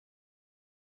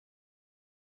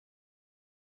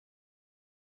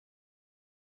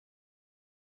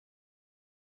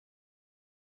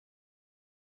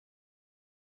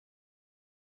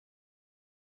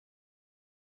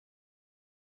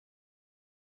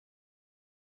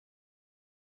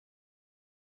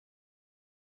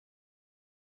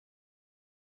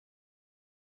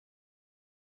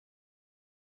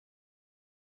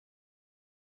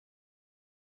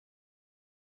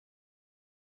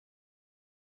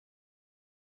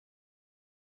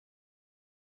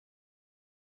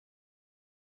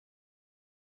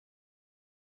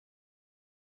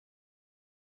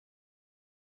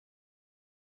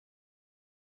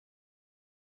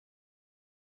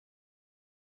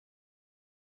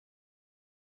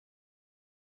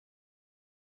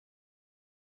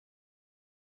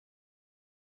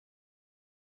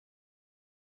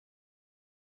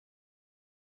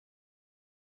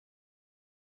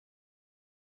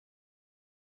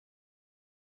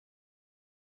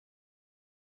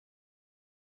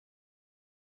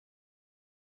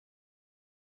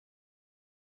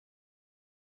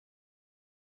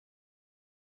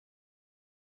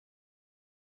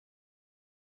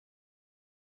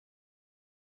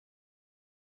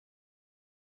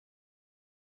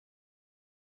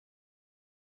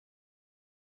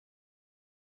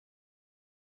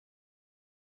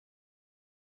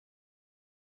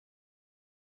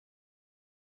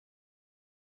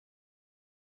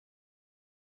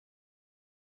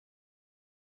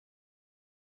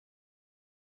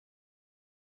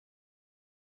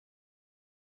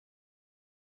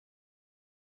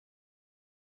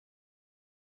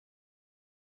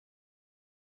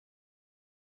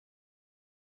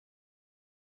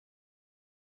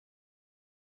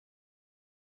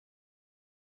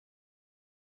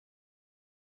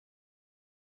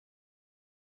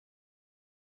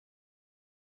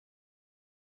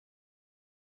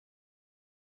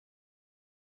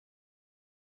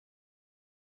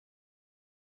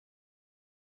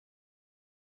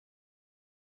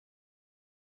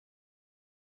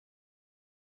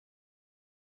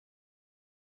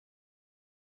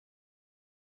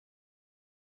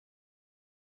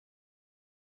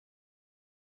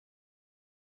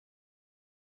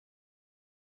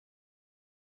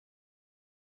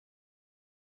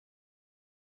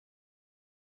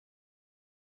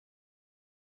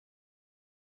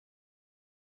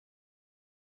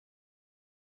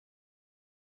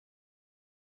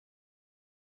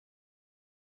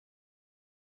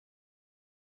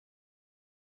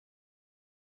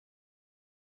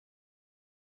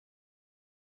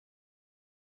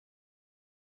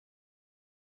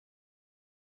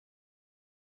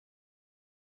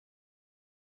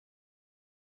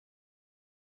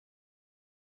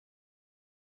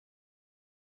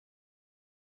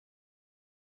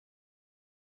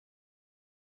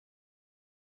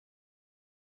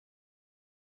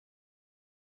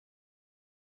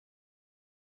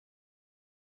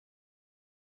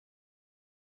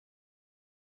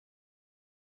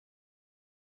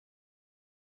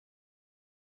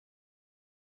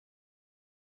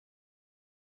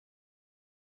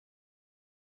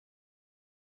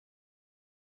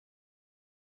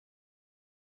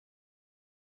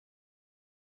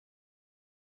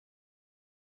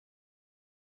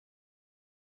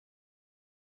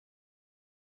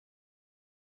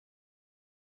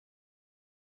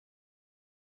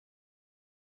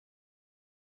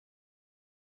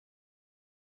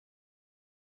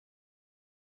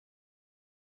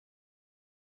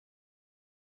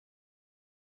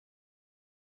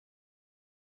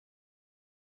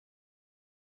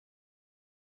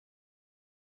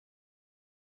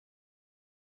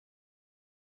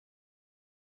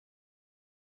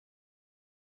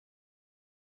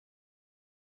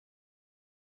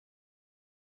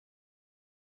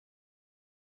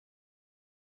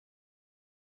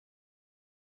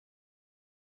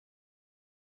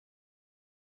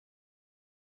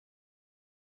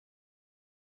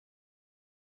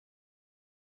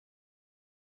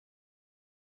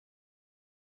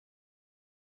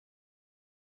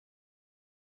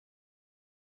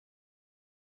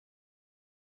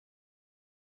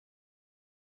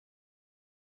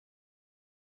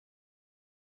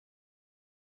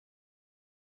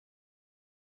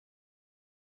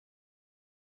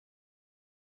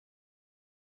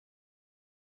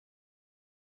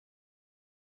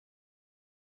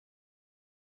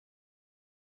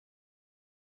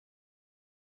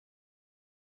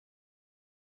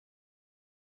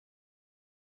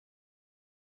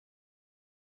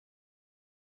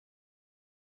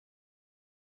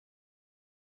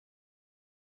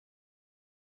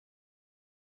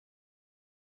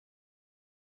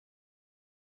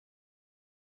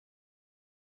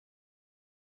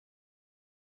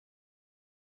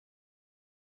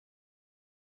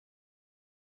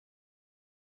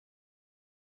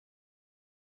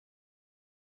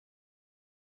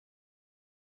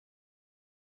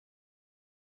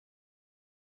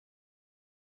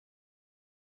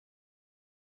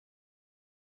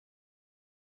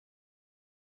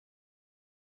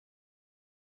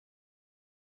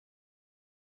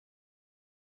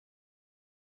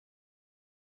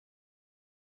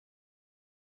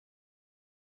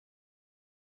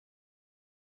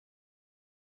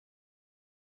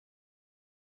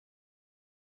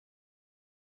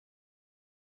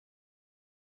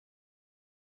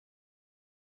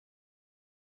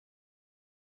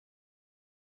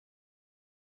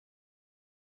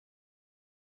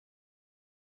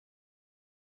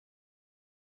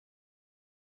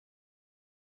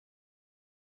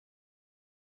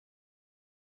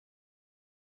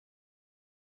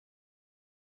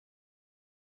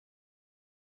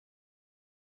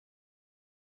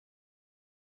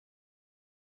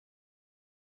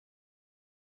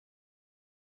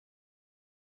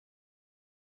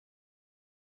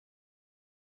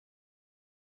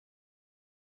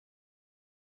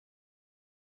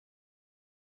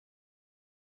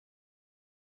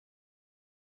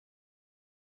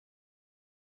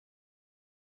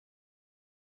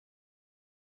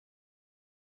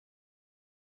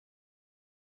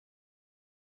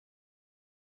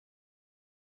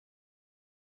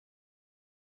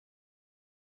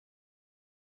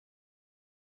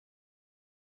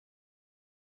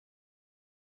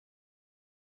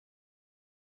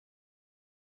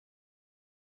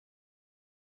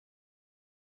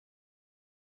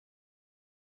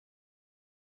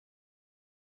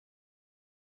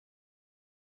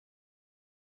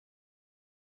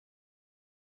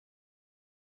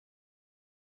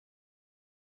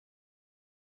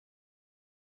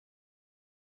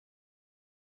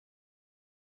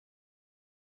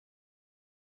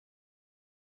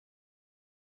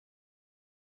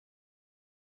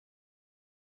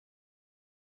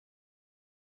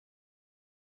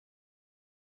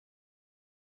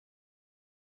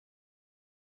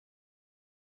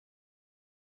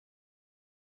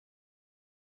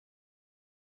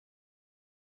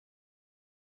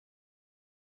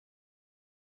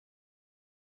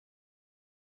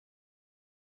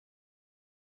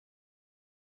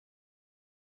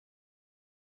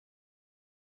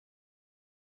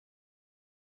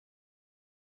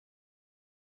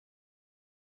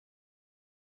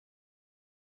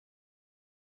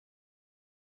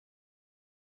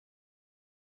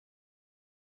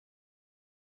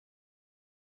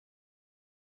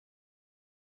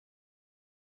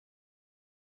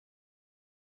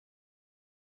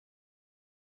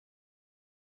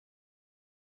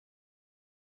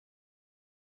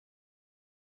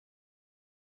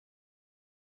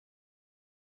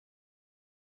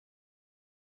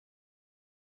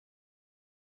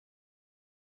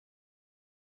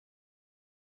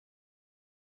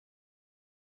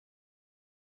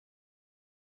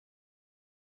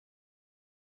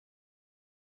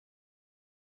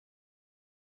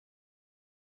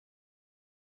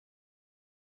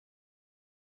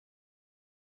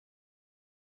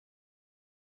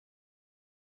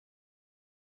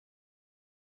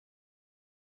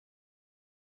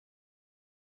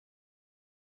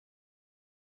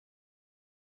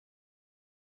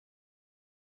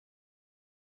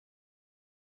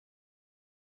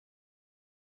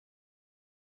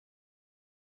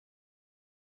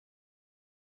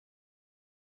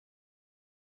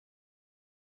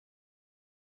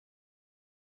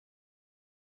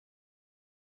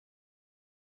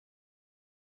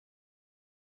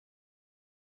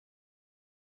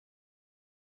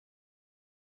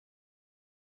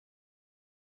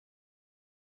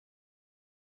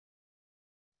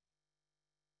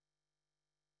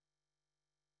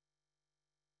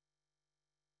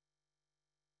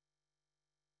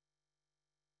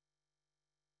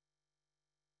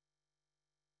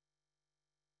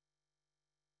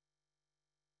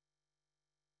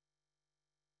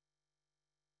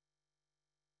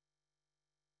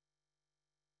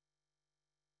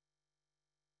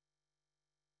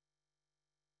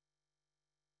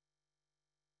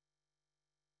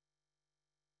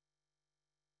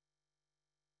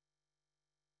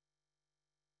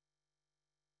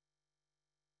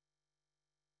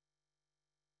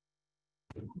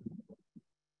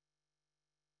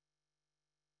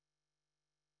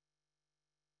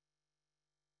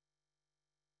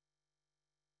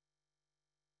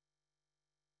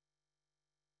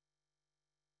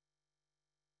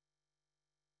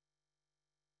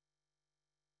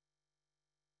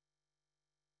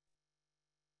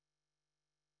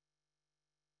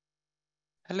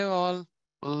Hello all,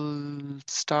 we'll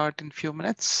start in a few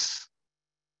minutes.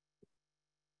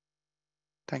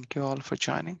 Thank you all for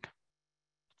joining.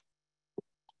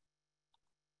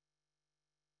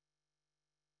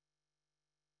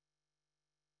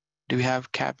 Do we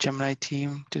have Capgemini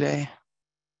team today?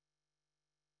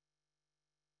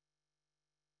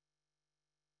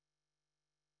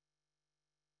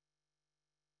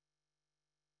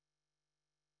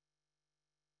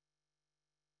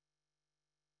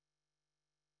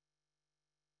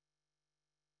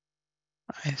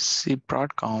 I see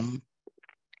Broadcom.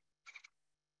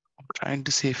 I'm trying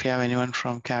to see if you have anyone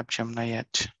from Capgemini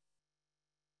yet.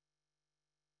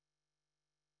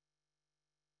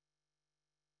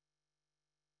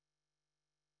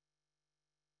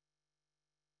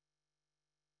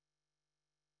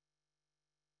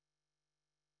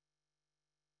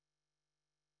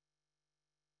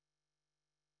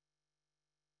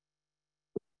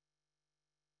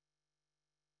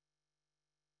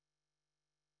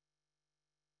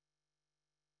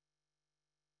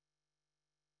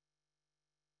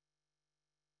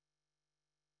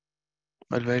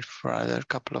 We'll wait for another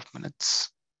couple of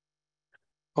minutes.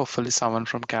 Hopefully someone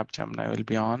from Capgemini will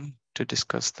be on to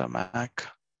discuss the Mac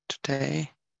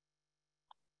today.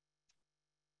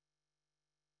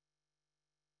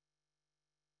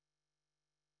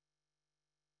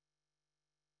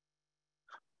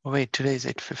 Oh, wait, today is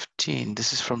 8:15.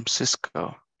 This is from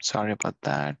Cisco. Sorry about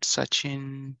that,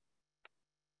 Sachin.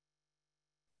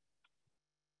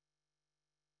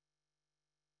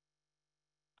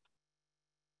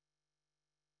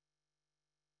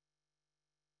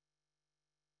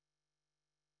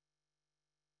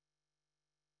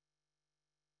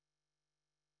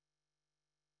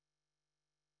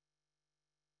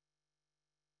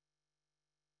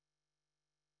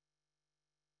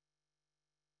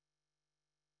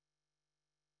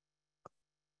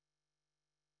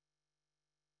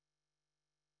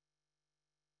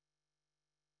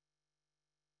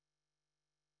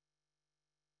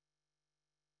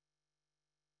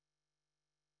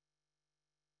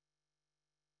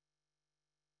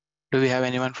 Do we have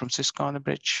anyone from Cisco on the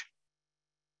bridge?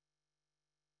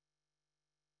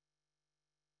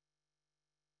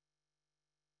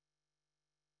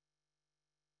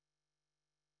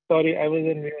 Sorry, I was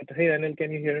on mute. Hey, Anil,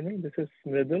 can you hear me? This is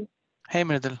Mridul. Hey,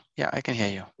 Mridul. Yeah, I can hear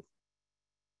you.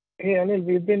 Hey, Anil,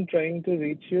 we've been trying to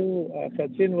reach you.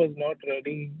 Sachin was not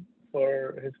ready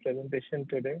for his presentation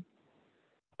today.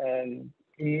 And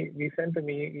we sent an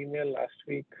email last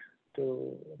week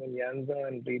to Yanza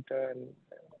and Rita, and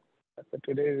so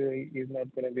today he's not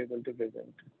going to be able to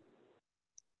present.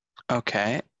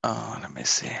 Okay, let me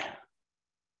see.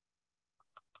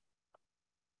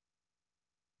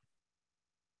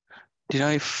 Do you know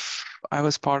if I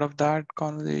was part of that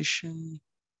conversation?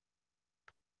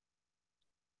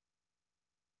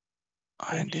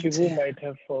 I I think didn't Shivu see. might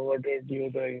have forwarded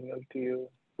you the email to you.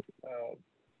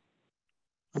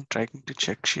 I'm trying to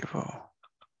check Shivo.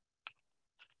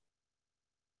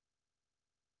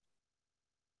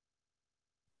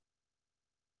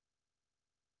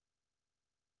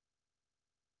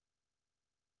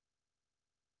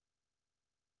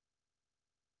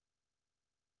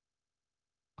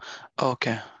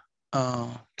 Okay. So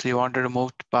you wanted to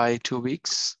move by 2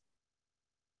 weeks?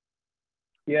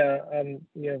 Yeah,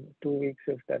 2 weeks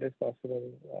if that is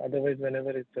possible. Otherwise, whenever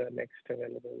it's next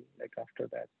available, like after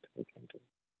that, we can do.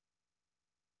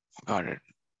 Got it.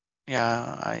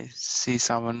 Yeah, I see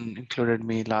someone included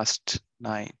me last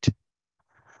night.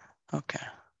 Okay.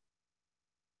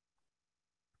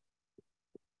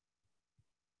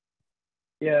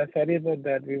 Yeah, sorry about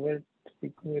that. We were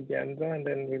speaking with Yanza, and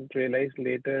then we realized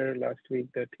later last week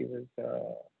that he was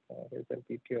on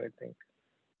PTO, I think.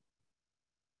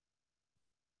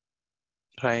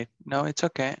 Right. No, it's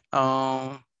okay.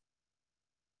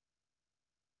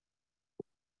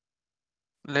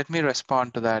 Let me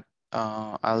respond to that.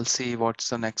 I'll see what's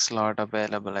the next slot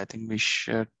available. I think we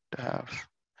should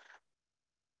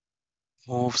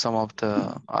move some of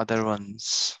the other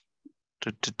ones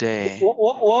to today.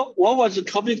 What was the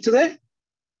topic today?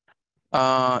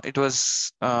 It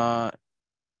was the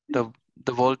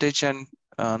voltage and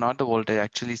not the voltage,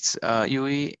 actually it's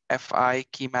UEFI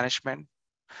key management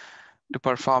to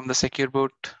perform the secure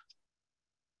boot.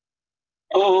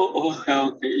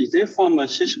 Okay. Is it from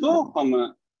Cisco?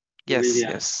 From Yes, NVIDIA?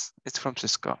 yes, it's from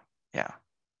Cisco. Yeah,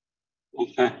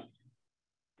 Okay.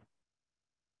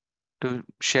 to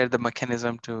share the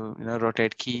mechanism to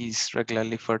rotate keys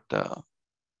regularly for the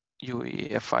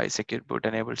UEFI secure boot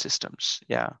enabled systems.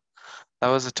 Yeah, that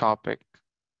was the topic.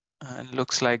 And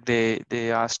looks like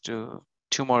they asked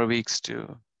 2 more weeks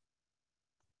to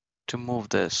move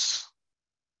this.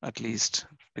 at least,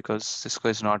 because Cisco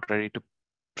is not ready to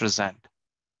present.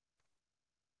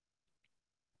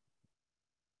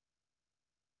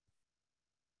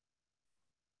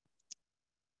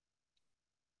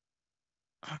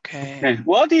 Okay. Okay.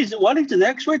 What is the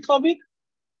next week topic?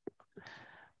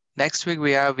 Next week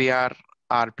we have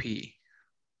VRRP.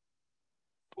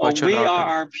 Oh, Virtual router.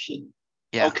 VRRP.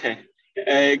 Yeah. Okay.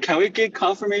 Can we get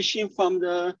confirmation from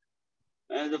the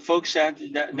folks that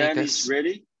is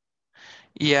ready?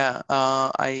 Yeah,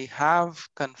 I have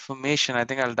confirmation. I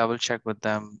think I'll double check with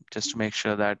them just to make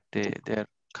sure that they're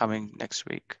coming next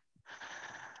week.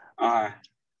 All right.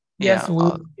 Yes, Yeah.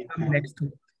 we'll come next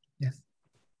week. Yes.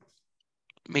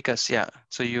 Mikas, yeah.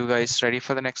 So you guys ready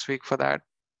for the next week for that?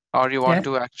 Or you want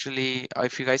to actually,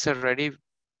 if you guys are ready,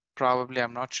 probably,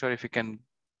 I'm not sure if you can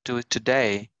do it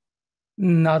today.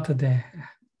 Not today.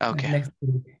 Okay. Next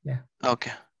week. Yeah.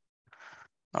 Okay.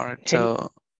 All right. Hey,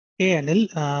 So hey Anil,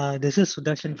 this is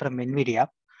Sudarshan from NVIDIA.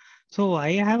 So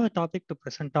I have a topic to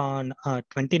present on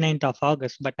 29th of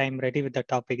August, but I'm ready with the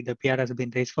topic. The PR has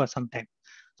been raised for some time.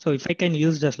 So if I can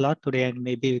use the slot today and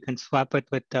maybe we can swap it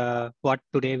with what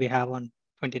today we have on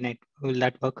 29th, will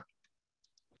that work?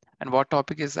 and what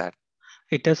topic is that?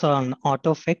 It is on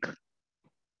AutoFic.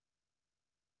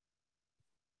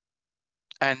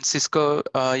 And Cisco,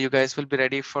 you guys will be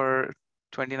ready for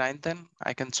 29th then?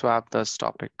 I can swap this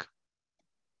topic.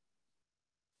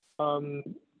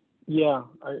 Yeah,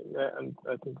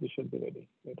 I think we should be ready.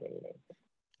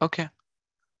 Okay.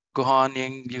 Guhan,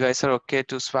 Ying, you guys are okay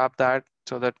to swap that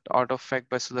so that auto effect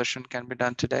by Sudarshan can be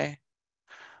done today?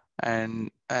 And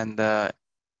the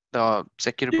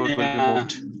secure boot will be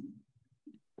moved.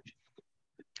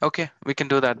 Okay, we can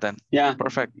do that then. Yeah.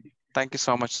 Perfect. Thank you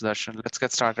so much, Sudarshan. Let's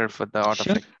get started with the auto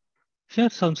effect. Sure,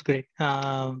 sounds great.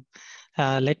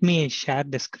 Let me share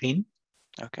the screen.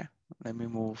 Okay, let me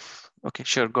move. Okay,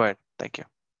 sure, go ahead. Thank you.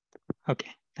 Okay,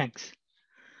 thanks.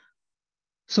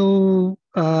 So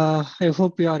I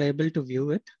hope you are able to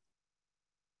view it.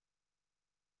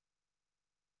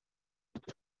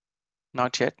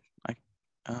 Not yet.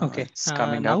 Okay, It's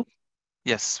coming now? up.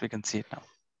 Yes, we can see it now.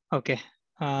 Okay.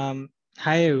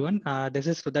 Hi, everyone. This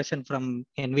is Sudarshan from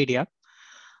NVIDIA.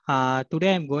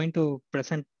 Today, I'm going to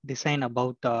present design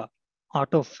about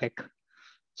AutoFic.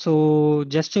 So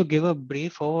just to give a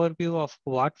brief overview of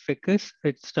what FIC is,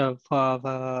 it's the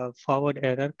forward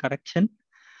error correction.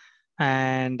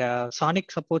 And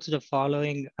SONiC supports the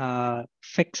following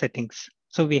FIC settings.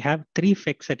 So we have 3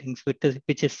 FIC settings,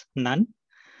 which is none.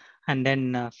 And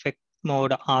then FIC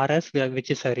mode RS, which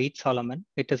is a read Solomon.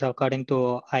 It is according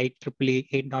to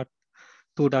IEEE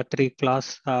 8.2.3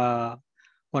 class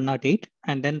 108.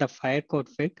 And then the fire code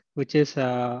FIC, which is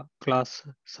class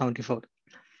 74.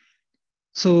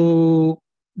 So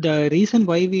the reason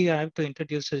why we have to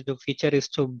introduce this new feature is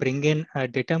to bring in a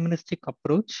deterministic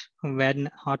approach when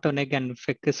AutoNeg and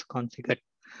FIC is configured.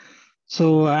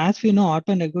 So as we know,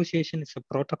 auto negotiation is a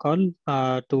protocol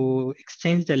to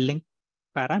exchange the link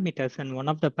parameters, and one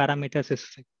of the parameters is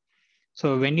FIC.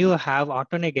 So when you have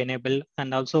AutoNeg enabled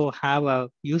and also have a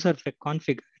user FIC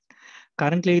configured,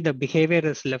 currently the behavior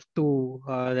is left to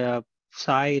the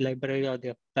SAI library or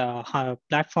the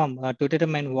platform to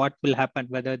determine what will happen,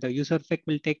 whether the user FIC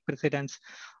will take precedence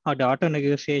or the auto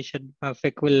negotiation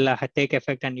FIC will take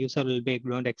effect and user will be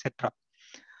ignored, etc.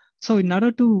 So in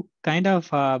order to kind of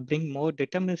bring more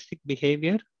deterministic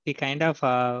behavior, we kind of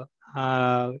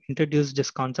introduce this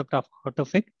concept of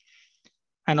AutoFic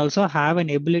and also have an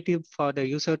ability for the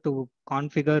user to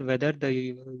configure whether the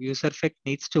user FIC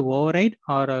needs to override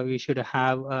or we should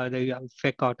have the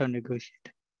FIC auto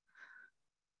negotiate.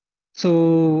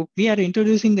 So we are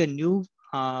introducing a new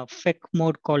FIC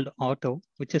mode called auto,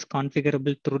 which is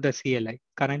configurable through the CLI.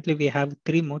 Currently, we have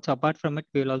 3 modes. Apart from it,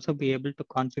 we will also be able to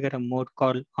configure a mode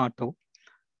called auto.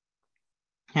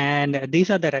 And these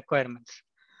are the requirements.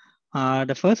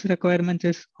 The first requirement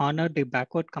is honor the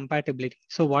backward compatibility.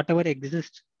 So whatever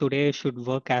exists today should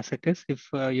work as it is. If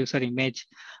user image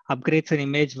upgrades an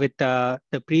image with the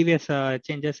previous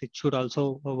changes, it should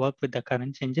also work with the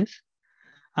current changes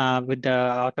with the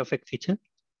AutoFic feature.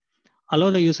 Allow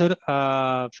the user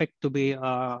FIC to be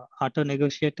auto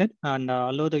negotiated and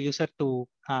allow the user to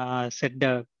set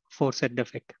the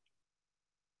FIC.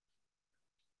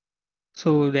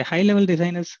 So the high level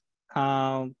design is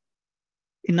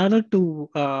in order to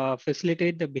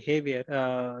facilitate the behavior,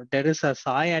 there is a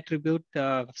SAI attribute,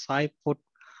 SAI put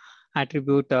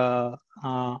attribute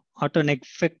AutoNeg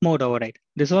FIC mode override.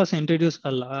 This was introduced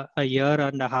a year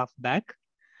and a half back.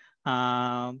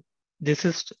 This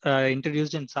is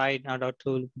introduced in SAI in order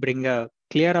to bring a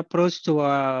clear approach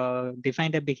to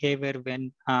define the behavior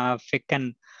when FIC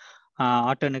and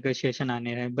auto negotiation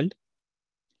enabled.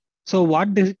 So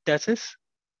what this does is,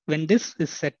 when this is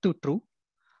set to true,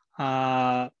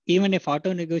 even if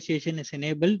auto negotiation is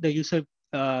enabled, the user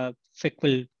FIC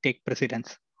will take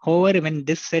precedence. However, when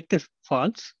this set is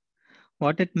false,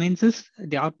 what it means is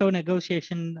the auto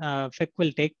negotiation FIC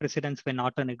will take precedence when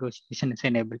auto negotiation is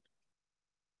enabled.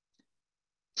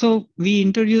 So we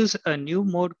introduce a new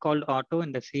mode called auto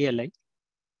in the CLI.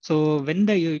 So when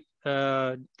the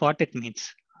what it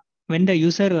means, when the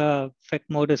user FIC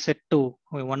mode is set to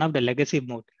one of the legacy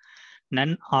mode,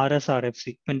 none RS or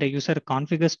FC, when the user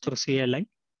configures through CLI,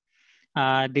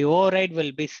 the override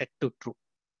will be set to true,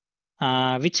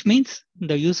 which means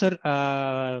the user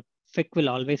FIC will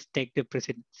always take the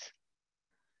precedence.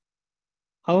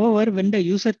 However, when the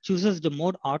user chooses the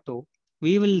mode auto,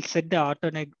 we will set the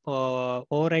auto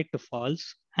override to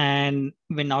false. And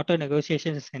when auto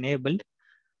negotiation is enabled,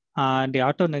 the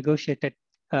auto negotiated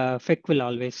FIC will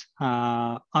always,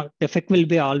 the FIC will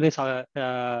be always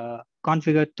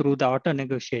configured through the auto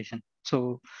negotiation.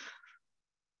 So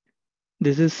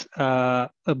this is a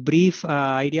brief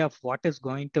idea of what is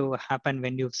going to happen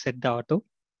when you set the auto.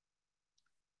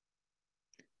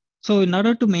 So in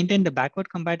order to maintain the backward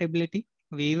compatibility,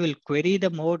 we will query the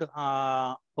mode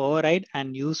override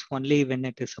and use only when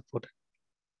it is supported.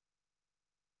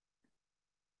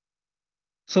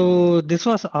 So this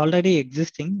was already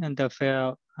existing in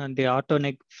the auto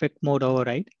neg FIC mode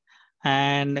override.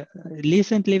 And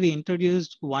recently we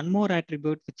introduced one more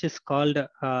attribute, which is called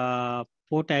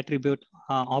port attribute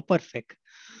opper FIC.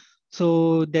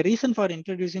 So the reason for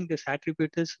introducing this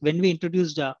attribute is when we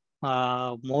introduced the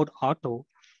mode auto,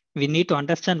 we need to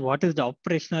understand what is the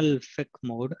operational FIC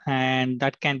mode, and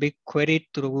that can be queried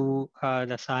through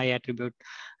the SI attribute,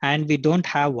 and we don't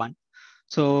have one.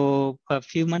 So a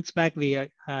few months back, we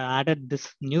added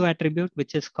this new attribute,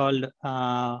 which is called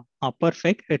opper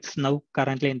FIC. It's now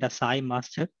currently in the SI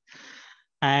master.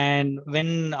 And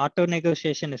when auto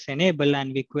negotiation is enabled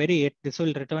and we query it, this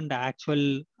will return the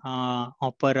actual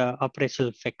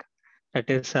operational FIC that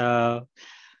is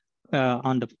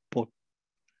on the port.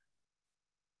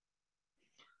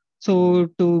 So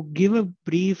to give a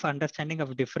brief understanding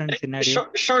of different scenarios.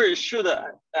 Sure.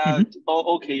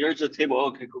 Oh, okay, here's a table.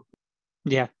 Okay, cool.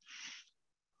 Yeah.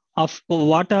 Of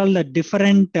what all the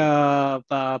different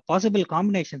possible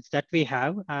combinations that we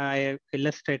have, I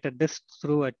illustrated this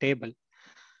through a table.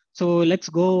 So let's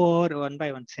go over one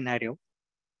by one scenario.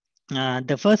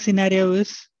 The first scenario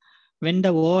is when the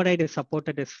override is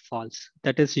supported is false.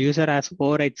 That is, user has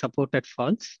override supported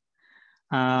false.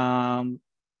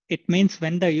 It means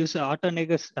when the user auto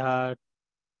negotiates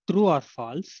true or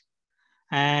false,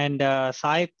 and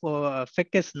FIC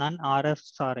is none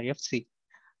RS or FC.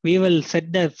 We will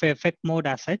set the FIC mode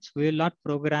as such. We will not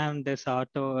program this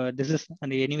auto. This is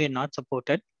anyway not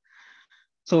supported,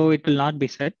 so it will not be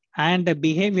set. And the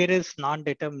behavior is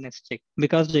non-deterministic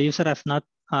because the user has not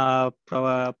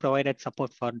provided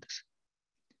support for this.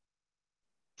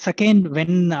 Second,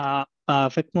 when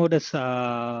FIC mode is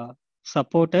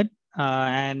supported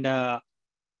and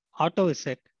auto is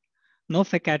set, no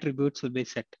FIC attributes will be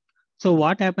set. So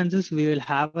what happens is we will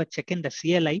have a check in the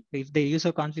CLI. If the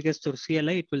user configures through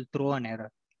CLI, it will throw an error.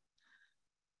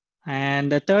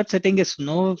 And the third setting is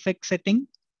no FIC setting.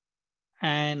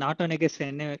 And auto neg is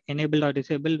enabled or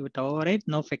disabled with override.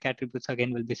 No FIC attributes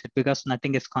again will be set because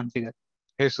nothing is configured.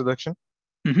 Hey, Sudarshan.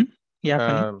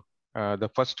 Yeah, the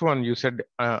first one you said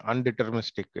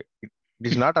undeterministic. It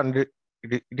is not it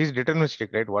is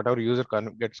deterministic, right? Whatever user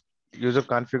configures,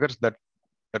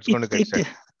 that's going to get set.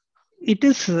 It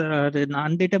is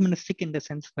undeterministic in the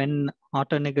sense when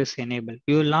auto neg is enabled.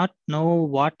 You will not know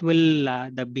what will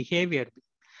the behavior be.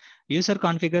 User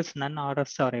configures none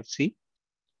RS or FC,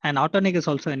 and auto neg is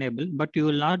also enabled, but you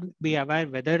will not be aware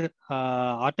whether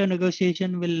auto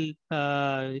negotiation will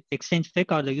exchange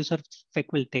FIC or the user FIC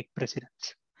will take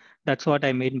precedence. That's what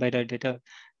I mean by the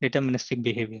deterministic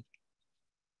behavior.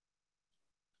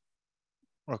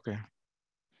 Okay.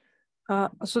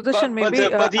 Sudarshan, maybe.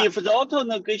 But if the auto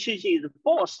negotiation is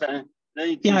false, then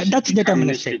yeah, that's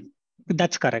deterministic.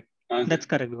 That's correct. Okay. That's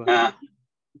correct.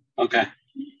 Okay.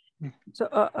 So,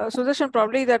 Sudarshan,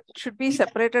 probably that should be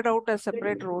separated out as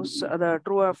separate rows, the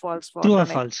true or false. For true or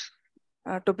false.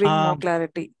 To bring more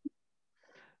clarity.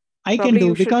 I can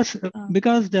do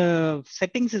because the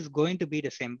settings is going to be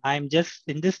the same. I'm just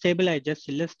in this table. I just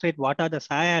illustrate what are the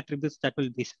SI attributes that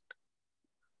will be set.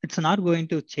 It's not going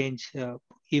to change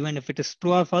even if it is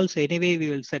true or false. Anyway, we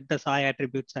will set the SI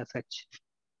attributes as such.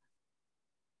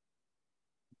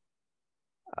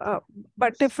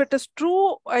 But if it is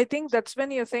true, I think that's when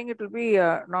you're saying it will be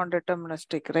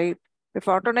non-deterministic, right? If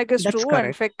auto neg is true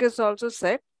and FIC is also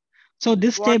set, So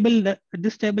this table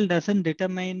doesn't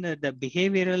determine the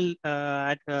behavioral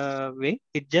way.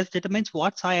 It just determines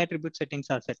what psi attribute settings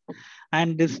are set.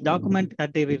 And this document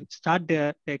at the start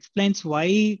explains why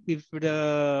if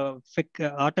the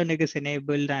AutoNeg is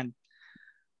enabled and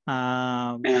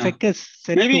FIC is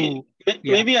set maybe, to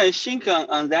maybe I think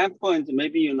on that point,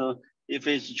 maybe if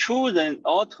it's true, then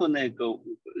AutoNeg,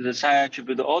 the psi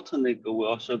attribute AutoNeg will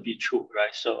also be true,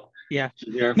 right? So yeah, so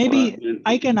therefore, maybe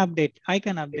I can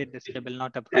update this table,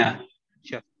 not a problem.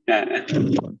 Sure. Yeah.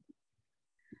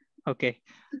 Okay.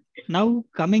 Now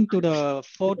coming to the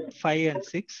 4, 5, and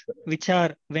 6, which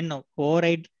are when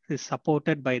override is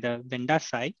supported by the vendor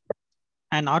side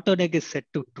and AutoNeg is set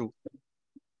to true.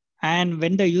 And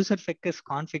when the user FIC is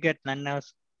configured none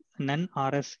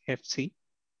RSFC,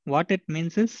 what it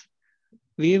means is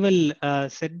we will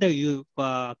set the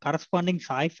corresponding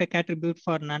psi FIC attribute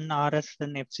for none RS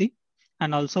and FC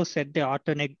and also set the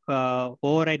AutoNeg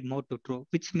override mode to true,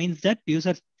 which means that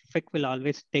user FIC will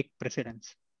always take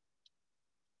precedence.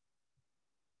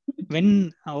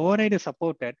 When override is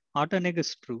supported, AutoNeg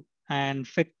is true and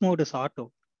FIC mode is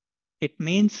auto. It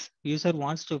means user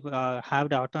wants to have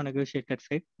the auto negotiated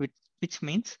FIC, which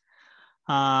means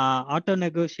auto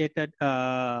negotiated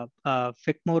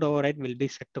FIC mode override will be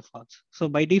set to false. So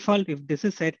by default, if this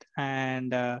is set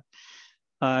and the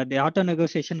auto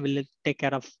negotiation will take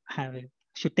care of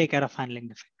should take care of handling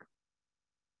the FIC.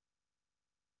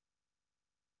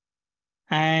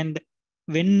 And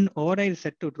when override is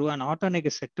set to true and AutoNeg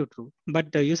is set to true,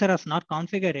 but the user has not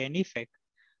configured any FIC,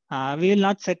 we will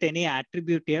not set any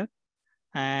attribute here.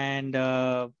 And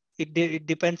it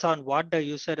depends on what the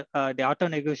user, the auto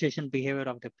negotiation behavior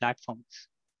of the platform is.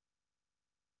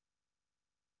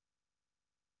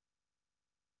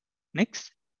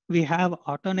 Next, we have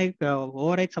AutoNeg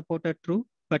override supported true,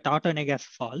 but AutoNeg as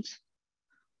false.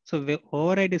 So the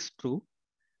override is true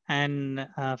and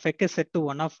FIC is set to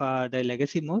one of the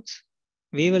legacy modes.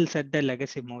 We will set the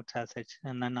legacy modes as such,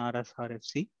 none RS or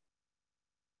FC.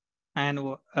 And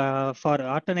for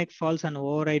AutoNeg false and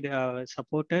override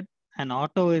supported and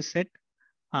auto is set,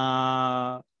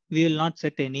 we will not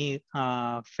set any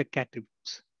FIC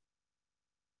attributes.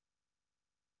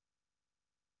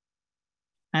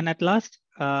 And at last,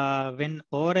 when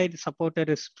override supported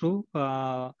is true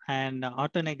and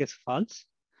AutoNeg is false,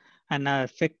 and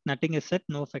FIC nothing is set,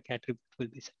 no FIC attribute will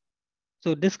be set.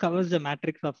 So this covers the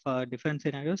matrix of different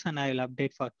scenarios, and I will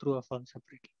update for true or false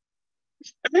separately.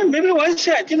 Maybe one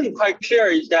thing I didn't quite clear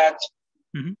is that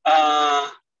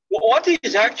what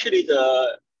is actually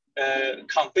the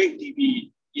config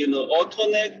DB?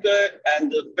 AutoNeg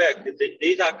and the FIC, the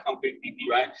data config DB,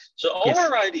 right? So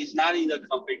override is not in the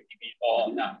config DB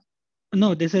or not?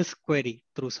 No, this is query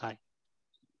through psi.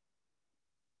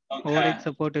 Okay. Override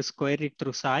support is queried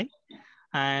through psi,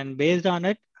 and based on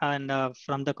it, and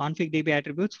from the config DB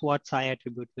attributes, what psi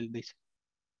attribute will be set.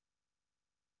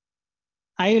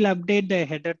 I will update the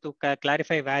header to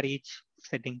clarify where each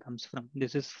setting comes from.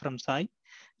 This is from psi.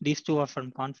 These two are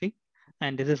from config,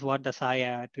 and this is what the psi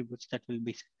attributes that will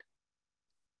be set.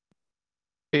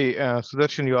 Hey,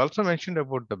 Sudarshan, you also mentioned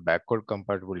about the backward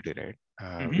compatibility, right?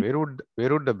 Where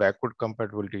would the backward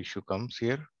compatibility issue comes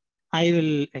here? I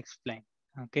will explain.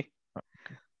 Okay.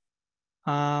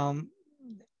 So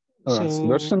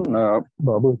Sudarshan,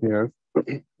 Babu here.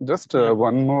 Just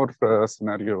one more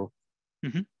scenario.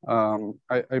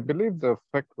 I believe the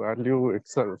FIC value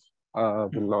itself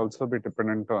will also be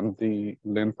dependent on the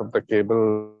length of the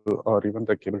cable or even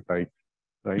the cable type,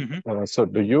 right? So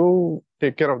do you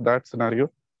take care of that scenario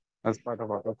as part of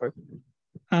AutoFIC?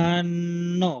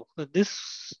 No,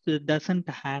 this doesn't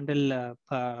handle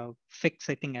FIC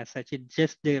setting as such. It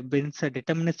just brings a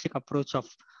deterministic approach of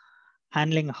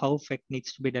handling how FIC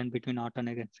needs to be done between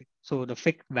AutoNeg and FIC. So the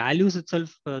FIC values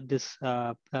itself, this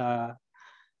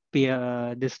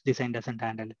design doesn't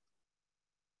handle it.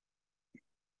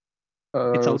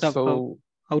 It's out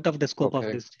of the scope of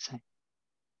this design.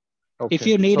 Okay. If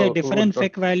you need a different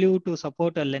FIC value to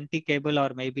support a lengthy cable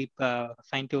or maybe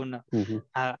fine tune,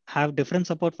 have different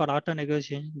support for auto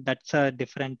negotiation, that's a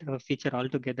different feature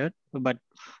altogether. But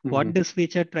what this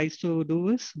feature tries to do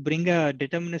is bring a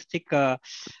deterministic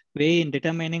way in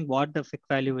determining what the FIC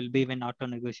value will be when auto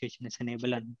negotiation is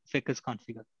enabled and FIC is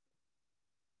configured.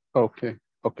 Okay.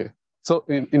 Okay. So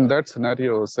in that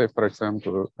scenario, say for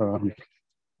example,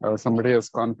 somebody has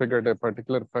configured a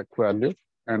particular FIC value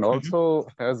and also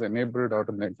has enabled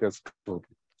AutoNeg as true.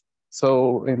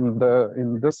 So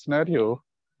in this scenario,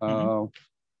 do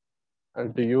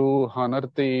you honor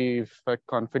the FIC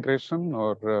configuration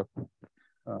or?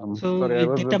 So sorry, I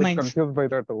was a bit confused by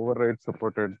that override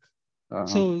supported.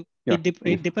 So Yeah,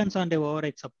 It depends on the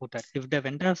override supported. If the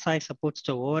vendor side supports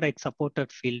the override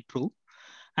supported field true,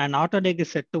 and AutoNeg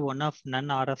is set to one of none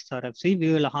RFC,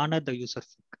 we will honor the user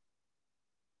FEC.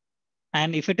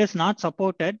 And if it is not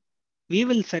supported, we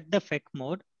will set the FEC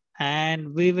mode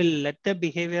and we will let the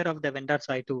behavior of the vendor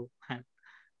side to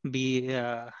be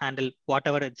handle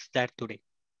whatever it's there today.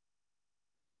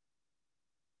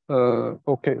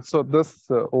 Okay, so this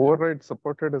override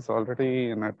supported is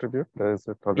already an attribute. Is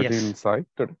it already Yes. inside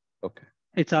today? Okay.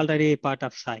 It's already part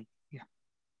of SAI. Yeah.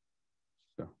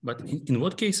 Sure. But in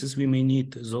what cases we may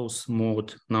need those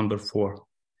mode number 4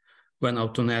 when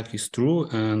AutoNeg is true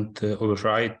and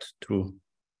override true?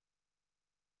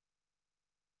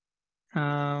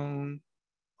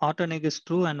 AutoNeg is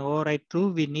true and override true.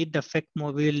 We need the FEC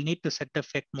mode. We will need to set the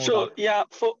FEC mode. So yeah,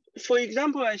 for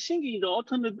example, I think in the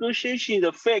auto negotiation,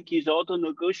 the FEC is auto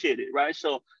negotiated, right?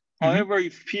 So however,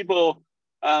 if people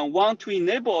want to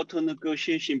enable auto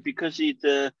negotiation because it's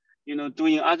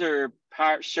doing other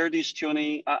service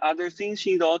tuning, other things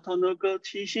in the auto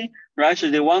negotiation, right? So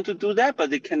they want to do that, but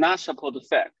they cannot support the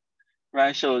FEC,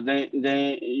 right? So they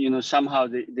somehow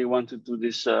they want to do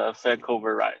this FEC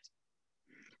override.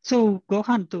 So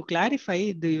Gohan, to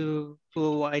clarify,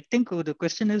 I think the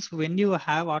question is when you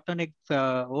have AutoNeg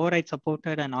override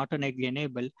supported and AutoNeg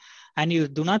enable, and you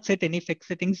do not set any FEC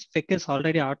settings, FEC is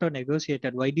already auto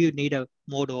negotiated. Why do you need a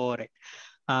mode override?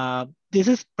 This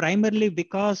is primarily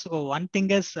because one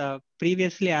thing is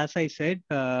previously, as I said,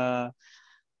 in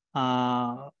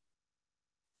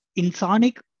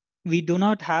SONiC, we do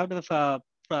not have the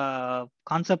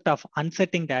concept of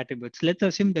unsetting the attributes. Let's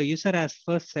assume the user has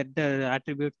first set the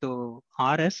attribute to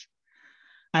RS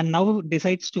and now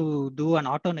decides to do an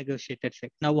auto negotiated FEC.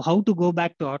 Now, how to go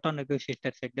back to auto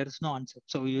negotiated FEC? There is no answer.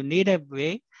 So you need a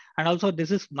way. And also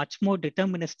this is much more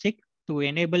deterministic to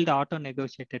enable the auto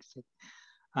negotiated FEC.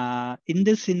 In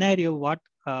this scenario, what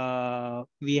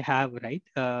we have, right?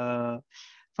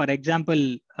 For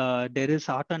example, there is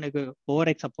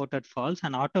override supported false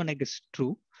and AutoNeg is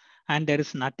true, and there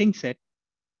is nothing set,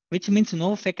 which means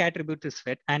no FEC attribute is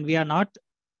set, and we are not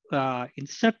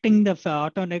instructing the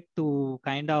AutoNeg to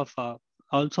kind of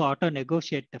also auto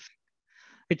negotiate the FEC.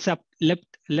 It's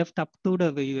left up to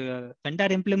the vendor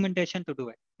implementation to do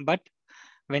it. But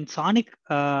when SONiC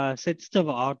sets the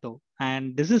auto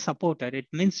and this is supported, it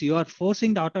means you are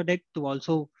forcing the AutoNeg to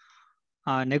also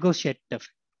negotiate the FEC.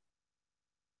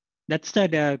 That's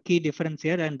the key difference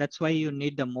here, and that's why you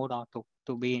need the mode auto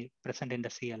to be present in the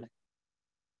CLI.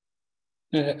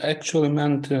 Actually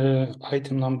meant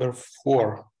item number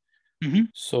 4.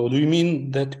 So do you mean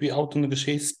that we auto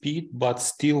negotiate speed but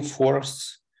still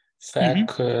force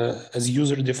FEC as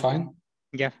user defined?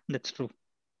 Yeah, that's true.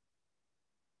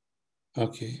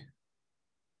 Okay.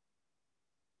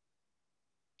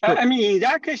 I mean, in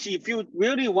that case, if you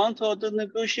really want auto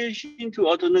negotiation to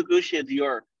auto negotiate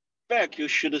your FEC, you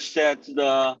should set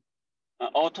the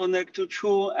AutoNeg to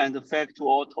true and the FEC to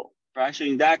auto, right? So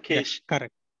in that case,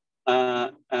 correct.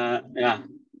 Yeah,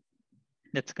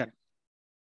 that's correct.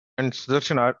 And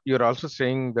Sudarshan, you're also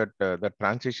saying that the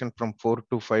transition from 4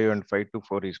 to 5 and 5 to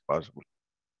 4 is possible.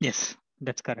 Yes,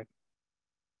 that's correct.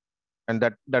 And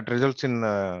that results in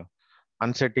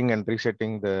unsetting and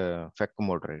resetting the FEC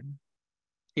mode, right?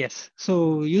 Yes.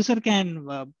 So user can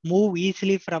move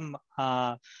easily from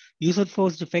user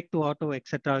forced FEC to auto,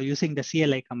 etc. using the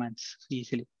CLI commands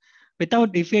easily.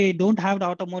 Without, if we don't have the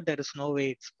auto mode, there is no way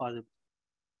it's possible.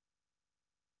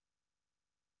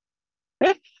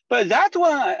 But that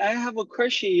one, I have a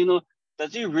question,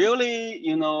 does it really,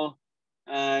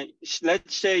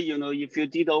 let's say, if you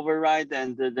did override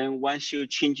and then once you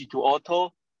change it to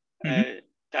auto,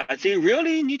 does it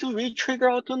really need to re-trigger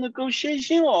auto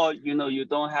negotiation or, you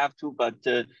don't have to, but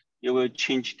you will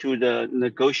change to the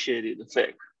negotiated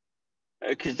FEC?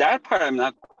 Because that part I'm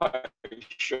not quite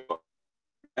sure.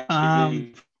 If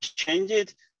you change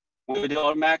it, will it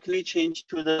automatically change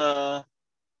to the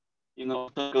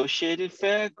negotiated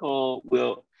FEC or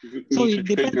will need to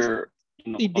trigger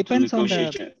it depends on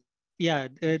the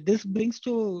this brings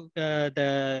to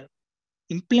the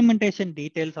implementation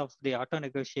details of the auto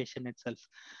negotiation itself.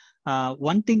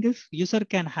 One thing is user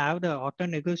can have the auto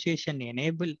negotiation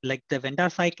enabled, like the vendor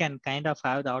side can kind of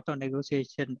have the auto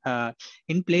negotiation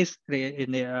in place,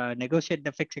 negotiate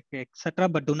the FEC, etc.,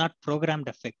 but do not program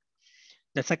the FEC.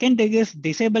 The second thing is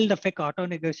disable the FEC auto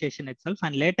negotiation itself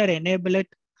and later enable it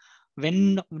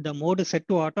when the mode is set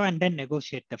to auto and then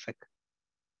negotiate the FEC,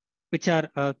 which are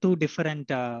two different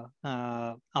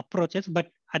approaches. But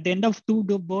at the end of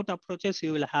both approaches,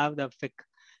 you will have the FEC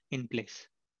in place.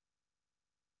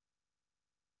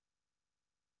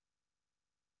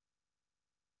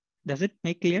 Does it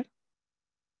make clear?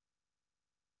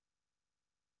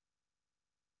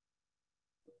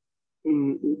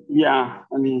 Yeah,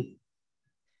 I mean,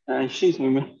 I think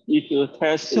if you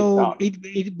test it out.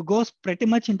 It goes pretty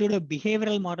much into the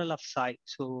behavioral model of psi.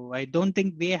 So I don't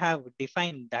think we have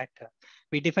defined that.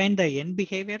 We define the end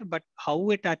behavior, but how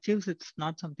it achieves, it's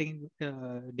not something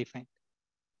defined.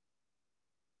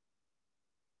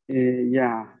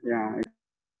 Yeah.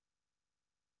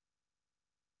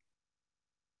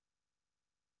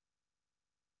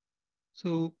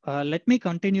 So let me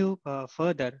continue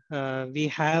further.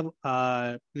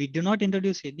 We do not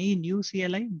introduce any new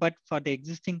CLI, but for the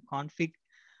existing config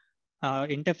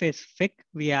interface FIC,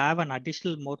 we have an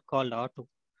additional mode called auto.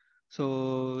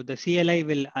 So the CLI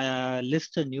will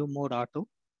list a new mode auto.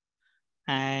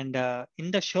 And in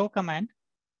the show command,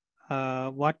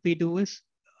 what we do is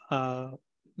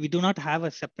we do not have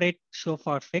a separate show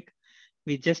for FIC.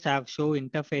 We just have show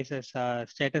interfaces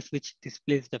status which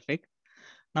displays the FIC.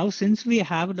 Now, since we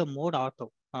have the mode auto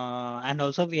and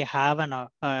also we have an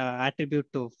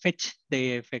attribute to fetch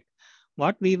the effect,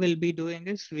 what we will be doing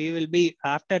is we will be,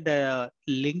 after the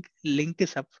link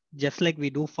is up, just like we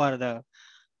do for the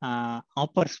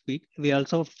upper speed, we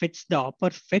also fetch the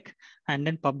upper FIC and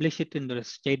then publish it in the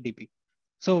state DB.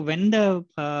 So when the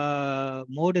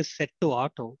mode is set to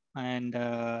auto and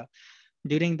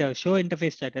during the show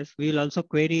interface status, we will also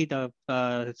query the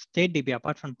state DB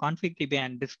apart from config DB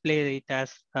and display it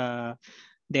as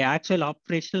the actual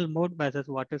operational mode versus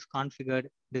what is configured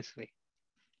this way.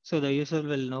 So the user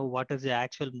will know what is the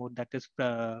actual mode that is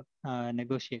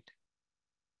negotiated.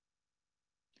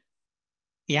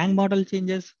 Yang model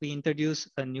changes, we introduce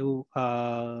a new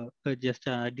just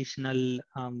additional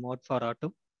mode for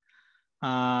auto.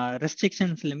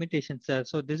 Restrictions, limitations.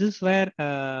 So this is where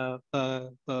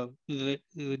the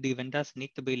vendors need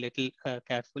to be a little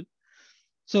careful.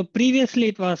 So previously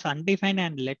it was undefined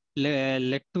and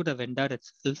led to the vendor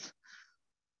itself.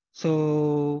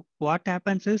 So what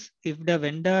happens is if the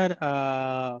vendor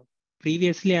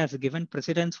previously has given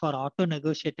precedence for auto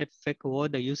negotiated FIC over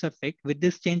the user FIC, with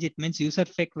this change, it means user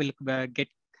FIC will get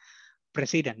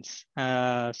precedence.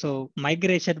 So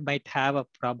migration might have a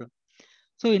problem.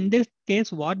 So in this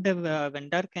case, what the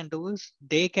vendor can do is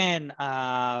they can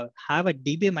have a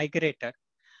DB migrator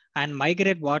and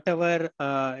migrate whatever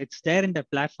it's there in the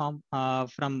platform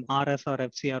from RS or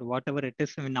FC or whatever it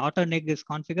is. When auto neg is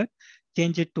configured,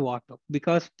 change it to auto,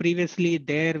 because previously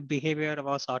their behavior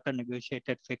was auto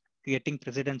negotiated FIC, getting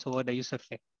precedence over the user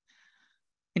FIC.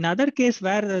 In other case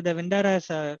where the vendor has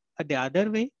the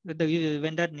other way, the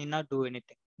vendor need not do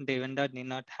anything. The vendor need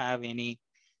not have any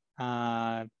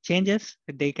changes.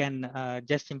 They can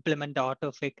just implement the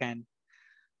auto FIC and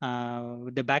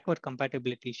the backward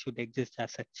compatibility should exist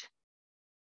as such.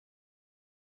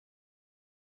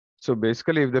 So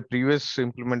basically, if the previous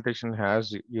implementation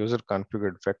has user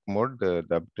configured FIC mode,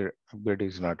 the upgrade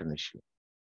is not an issue.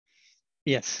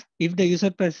 Yes, if the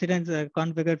user precedence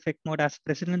configured FIC mode as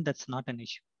precedent, that's not an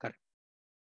issue. Correct.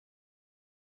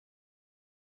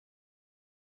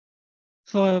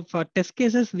 So for test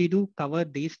cases, we do cover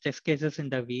these test cases in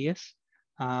the VS.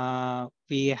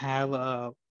 We have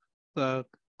a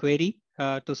query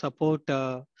to support,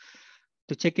 to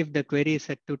check if the query is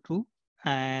set to true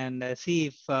and see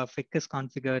if FIC is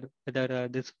configured, whether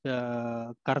this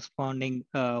corresponding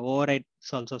override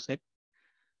is also set.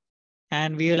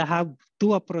 And we will have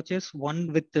two approaches,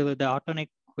 one with the AutoNIC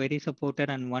query supported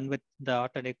and one with the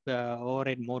AutoNIC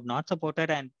override mode not supported,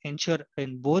 and ensure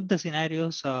in both the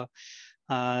scenarios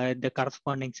the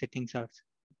corresponding settings are.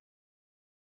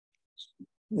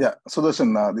 Yeah,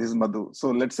 Sudarshan, this is Madhu.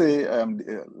 So let's say I'm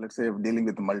dealing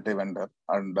with multi-vendor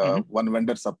and one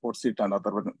vendor supports it,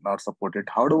 another one not support it.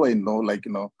 How do I know, like,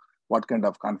 what kind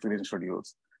of configuration should I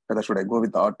use? Whether should I go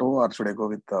with auto or should I go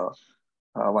with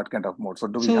what kind of mode? So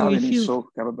do we have any show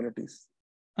capabilities?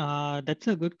 That's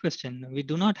a good question. We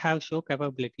do not have show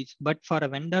capabilities, but for a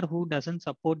vendor who doesn't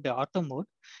support the auto mode,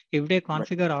 if they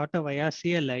configure auto via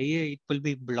CLI, it will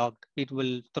be blocked. It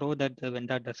will throw that the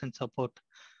vendor doesn't support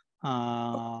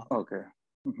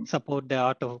support the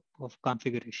auto of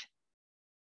configuration.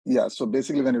 Yeah, so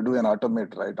basically when you do an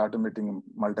automate, right, automating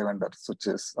multi-vendor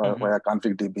switches via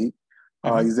config DB,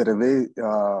 is there a way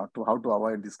to how to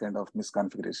avoid this kind of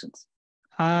misconfigurations?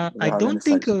 I don't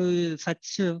think we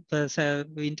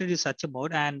introduce such a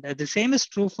mode, and the same is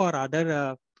true for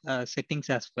other settings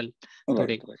as well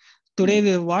today. Right.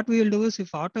 Today, what we will do is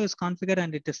if auto is configured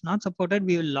and it is not supported,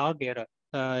 we will log error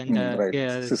in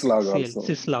the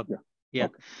syslog. Yeah.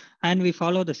 Okay. And we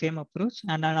follow the same approach.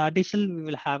 And in addition, we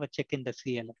will have a check in the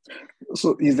CLI.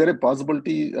 So is there a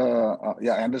possibility?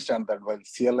 Yeah, I understand that while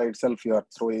CLI itself, you are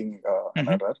throwing an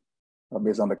error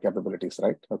based on the capabilities,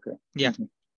 right? Okay. Yeah.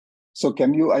 So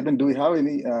can you, I mean, do we have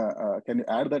any, can you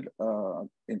add that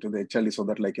into the HLD so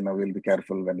that we'll be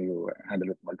careful when you handle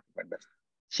with multiple vendors?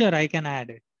 Sure, I can add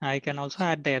it. I can also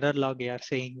add the error log here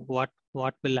saying what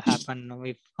will happen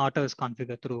if auto is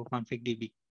configured through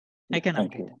config.db. I can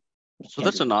Thank update you. it. So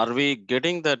that's an, are we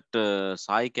getting that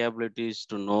SONiC capabilities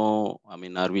to know, I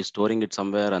mean, are we storing it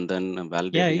somewhere and then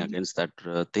validating against that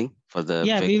thing for the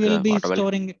Yeah, fake we will be auto value?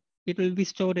 storing, it will be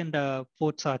stored in the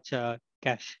port search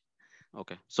cache.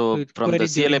 Okay, so from the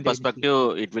CLA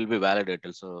perspective, it will be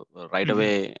validated. So right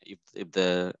away, if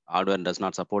the hardware does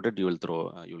not support it, you will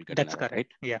you will get an error, right?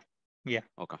 Yeah, yeah.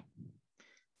 Okay.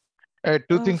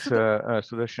 Two things,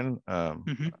 Sudarshan.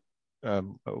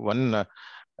 One,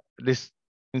 this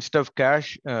instead of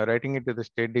cache, writing it to the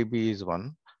state DB is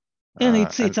one.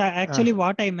 It's actually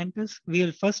what I meant is we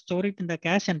will first store it in the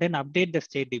cache and then update the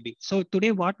state DB. So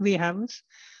today what we have is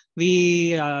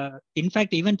we, in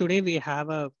fact, even today we have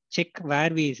a check where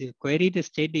we query the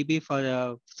state DB for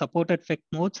the supported FEC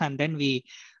modes, and then we,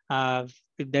 if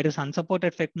there is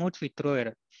unsupported FEC modes, we throw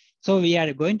error. So we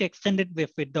are going to extend it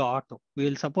with the auto. We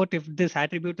will support if this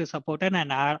attribute is supported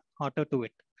and add auto to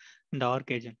it in the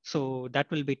org agent. So that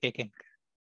will be taken.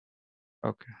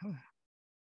 Okay.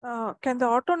 Can the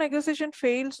auto negotiation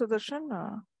fail,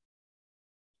 Sudarshan?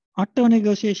 Auto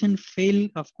negotiation fail,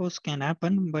 of course, can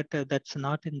happen, but that's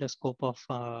not in the scope of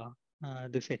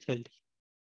this HLD.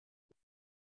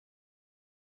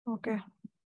 Okay.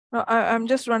 No, I'm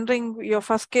just wondering your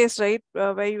first case, right,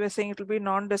 where you were saying it will be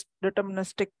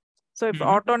non-deterministic. So if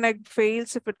auto neg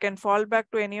fails, if it can fall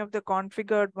back to any of the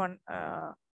configured one.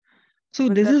 So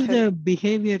this is the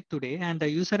behavior today, and the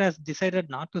user has decided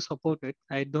not to support it.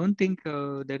 I don't think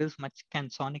there is much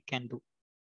SONiC can do.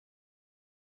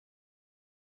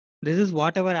 This is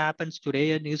whatever happens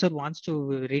today, and user wants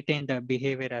to retain the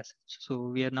behavior as such. So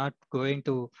we are not going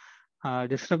to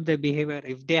disrupt the behavior.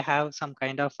 If they have some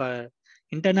kind of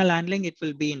internal handling, it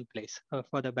will be in place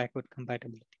for the backward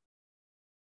compatibility.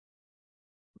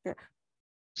 Okay.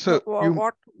 So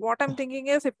what I'm thinking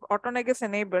is if AutoNeg is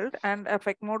enabled and a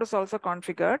FEC mode is also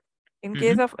configured, in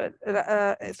case of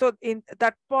so in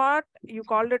that part you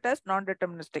called it as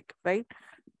non-deterministic, right?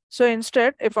 So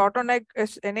instead, if AutoNeg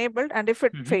is enabled and if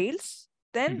it fails,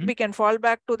 then we can fall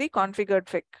back to the configured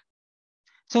FEC.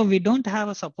 So we don't have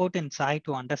a support in SAI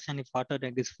to understand if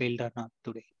AutoNeg is failed or not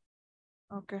today.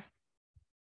 Okay.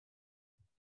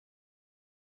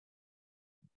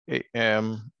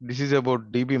 This is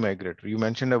about DB migrator. You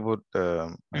mentioned about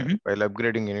while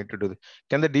upgrading, you need to do this.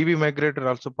 Can the DB migrator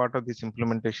also part of this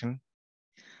implementation?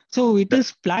 So it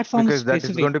is platform because specific.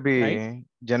 That is going to be right?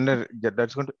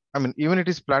 That's going to. I mean, even it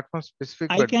is platform specific.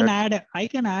 I can add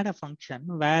a function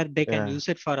where they can use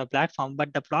it for a platform.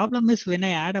 But the problem is when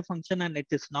I add a function and it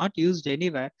is not used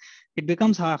anywhere, it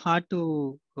becomes hard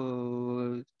to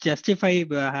justify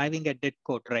having a dead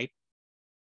code, right?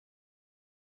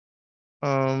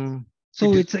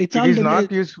 So it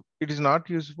is not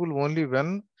useful only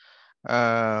when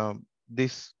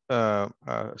this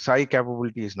SAI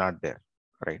capability is not there,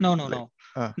 right? No.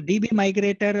 DB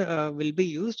migrator will be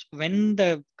used when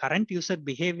the current user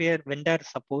behavior vendor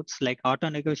supports, like auto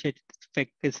negotiate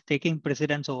is taking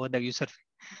precedence over the user,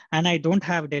 and I don't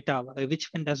have data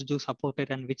which vendors do support it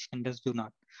and which vendors do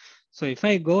not. So if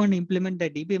I go and implement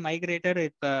the DB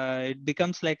migrator, it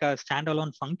becomes like a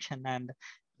standalone function and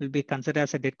will be considered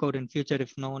as a dead code in future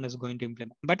if no one is going to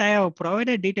implement. But I have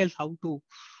provided details how to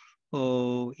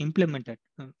implement it.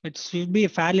 It should be a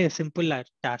fairly simple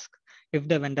task if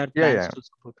the vendor plans to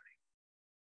support.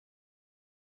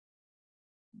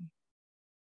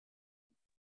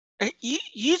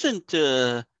 Isn't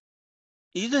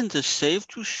it safe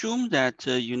to assume that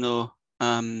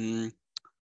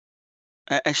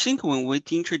I think when we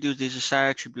introduce this SAI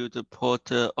attribute, the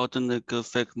port alternate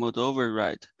FEC mode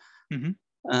override,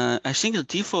 I think the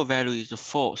default value is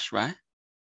false, right?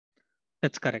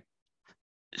 That's correct.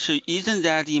 So isn't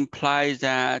that implies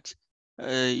that,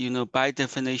 by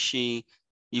definition,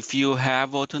 if you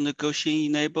have auto negotiation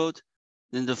enabled,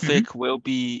 then the FEC will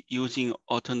be using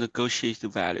auto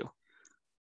negotiated value.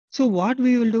 So what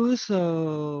we will do is,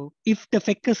 if the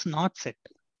FEC is not set,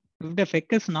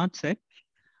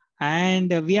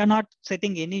 and we are not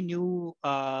setting any new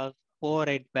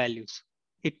override values,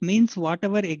 it means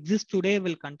whatever exists today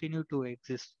will continue to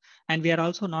exist. And we are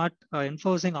also not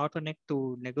enforcing AutoNeg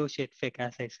to negotiate FEC,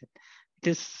 as I said. It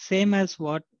is same as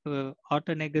what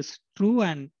AutoNeg is true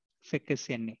and FEC is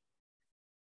NA.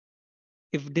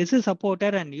 If this is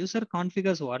supported and user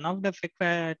configures one of the FEC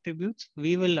attributes,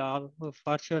 we will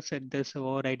for sure set this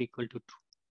override equal to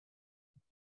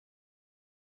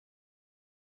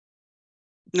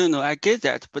true. No, I get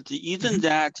that, but isn't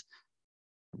that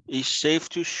it's safe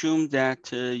to assume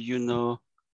that, you know,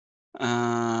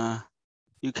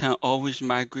 you can always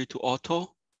migrate to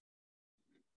auto?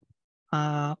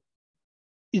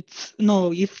 It's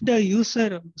no, if the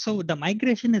user, so the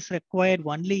migration is required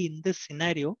only in this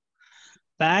scenario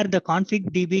where the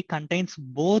config DB contains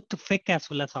both FIC as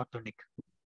well as SONiC.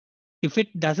 If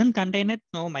it doesn't contain it,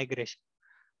 no migration.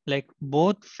 Like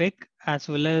both FIC as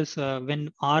well as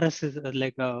when RS is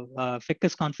FIC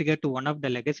is configured to one of the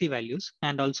legacy values,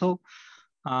 and also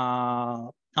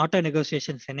auto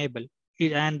negotiations enable.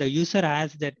 And the user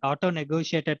has that auto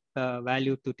negotiated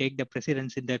value to take the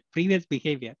precedence in the previous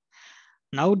behavior.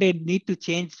 Now they need to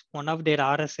change one of their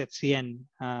RSFC and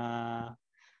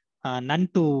none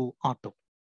to auto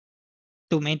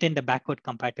to maintain the backward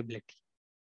compatibility.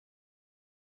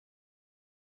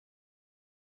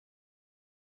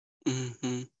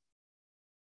 Mm-hmm.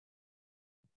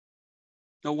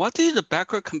 Now, what is the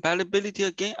backward compatibility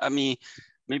again? I mean,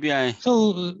 maybe I.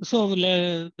 So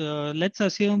let's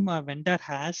assume a vendor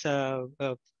has a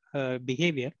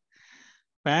behavior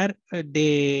where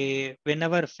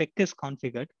whenever FIC is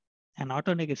configured and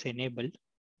AutoNeg is enabled,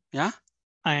 yeah,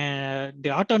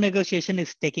 the auto negotiation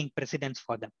is taking precedence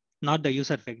for them, not the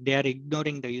user FIC. They are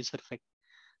ignoring the user FIC.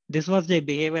 This was their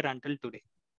behavior until today,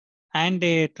 and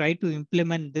they try to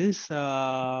implement this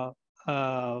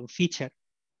feature,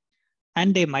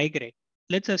 and they migrate.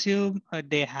 Let's assume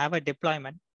they have a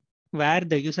deployment where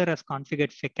the user has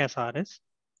configured FIC as RS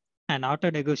and auto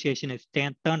negotiation is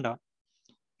turned on.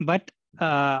 But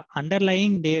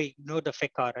underlying, they ignore the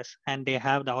FIC RS and they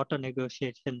have the auto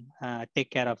negotiation take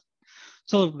care of.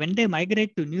 So when they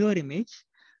migrate to newer image,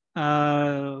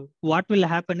 what will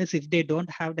happen is if they don't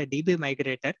have the DB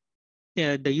migrator,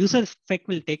 the user FIC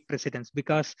will take precedence,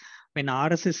 because when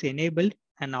RS is enabled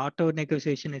and auto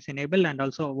negotiation is enabled and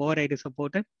also override is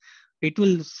supported, it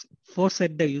will force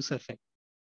set the user FIC.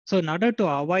 So in order to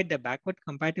avoid the backward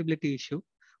compatibility issue,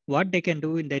 what they can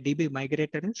do in the DB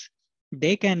migrator is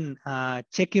they can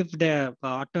check if the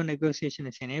auto negotiation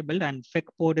is enabled and FIC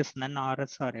port is none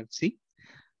RS or FC,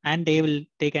 and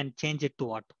they can change it to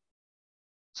auto.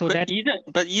 So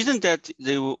but isn't that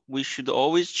we should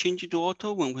always change it to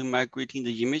auto when we're migrating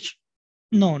the image?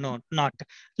 No, not.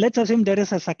 Let's assume there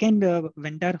is a second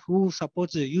vendor who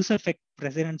supports the user FIC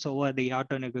precedence over the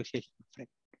auto negotiation,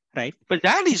 right? But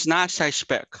that is not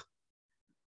SciSpec.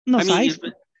 No, I mean,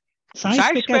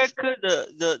 SciSpec,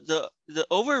 the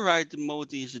override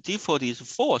mode is default is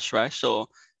false, right? So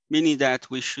meaning that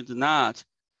we should not.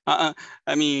 I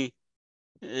mean,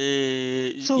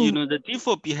 you know, the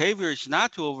default behavior is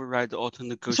not to override the auto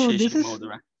negotiation mode,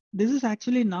 right? This is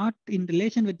actually not in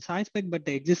relation with SciSpec, but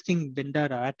the existing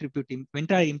vendor attribute,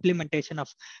 vendor implementation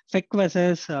of FIC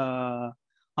versus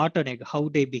AutoNeg, how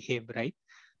they behave, right?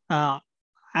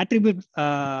 Attribute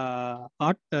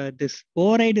this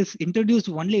override is introduced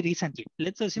only recently.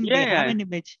 Let's assume they have an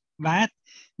image where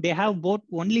they have both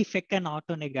only FIC and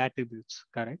AutoNeg attributes,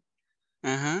 correct?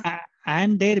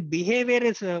 And their behavior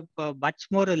is much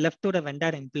more left to the vendor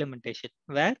implementation,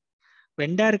 where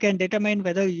vendor can determine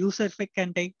whether user FIC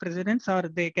can take precedence or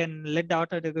they can let the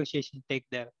auto negotiation take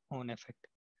their own effect.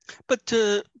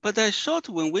 But I thought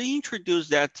when we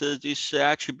introduced that this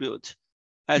attribute,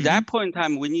 at that point in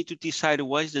time, we need to decide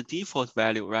what is the default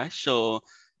value, right? So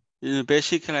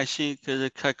basically, I think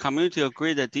the community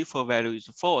agreed that default value is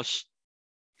false,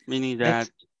 meaning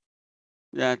that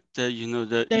you know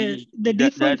the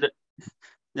default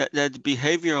that the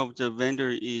behavior of the vendor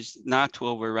is not to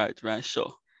override, right?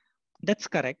 So that's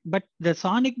correct. But the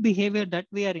SONiC behavior that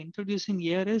we are introducing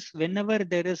here is whenever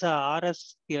there is a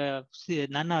RS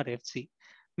non-RFC,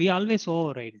 we always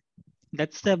override it.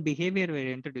 That's the behavior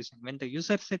we're introducing. When the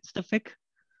user sets the FIC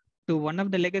to one of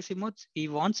the legacy modes, he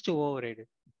wants to override it.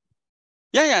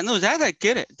 Yeah, no, that I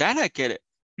get it,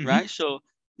 right? So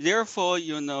therefore,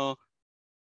 you know,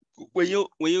 when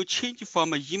you change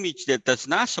from an image that does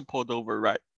not support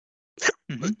override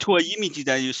to an image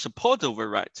that you support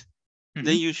override,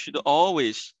 then you should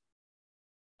always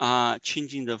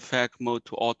changing the FAC mode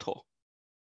to auto.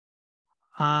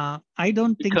 I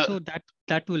don't think so.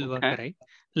 That will work, right?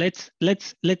 Let's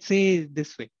say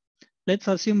this way. Let's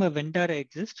assume a vendor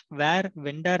exists where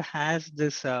vendor has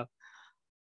this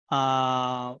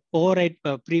override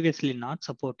previously not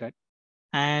supported,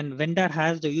 and vendor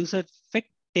has the user FIC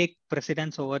take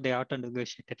precedence over the auto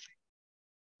negotiated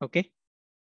FIC. Okay.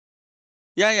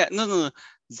 Yeah. No.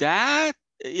 That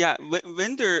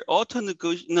vendor auto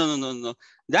negotiate. No.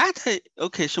 That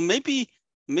okay. So maybe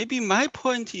my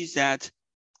point is that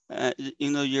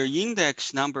you know, your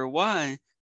index number one,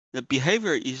 the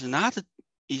behavior is not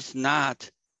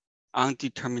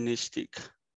undeterministic.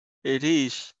 It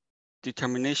is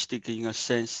deterministic in a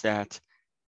sense that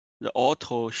the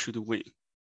auto should win.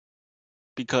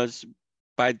 Because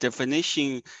by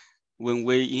definition, when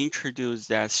we introduce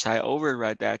that side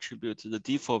override attribute, the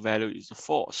default value is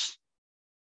false.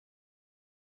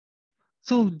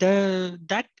 So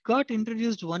that got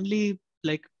introduced only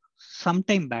like some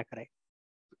time back, right?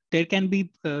 There can be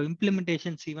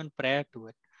implementations even prior to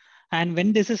it. And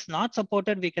when this is not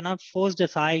supported, we cannot force the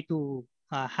SI to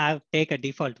take a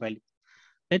default value.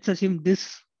 Let's assume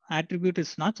this attribute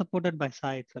is not supported by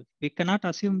SI itself. We cannot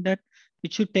assume that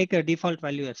it should take a default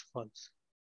value as false.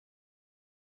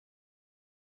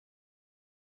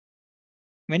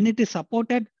 When it is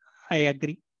supported, I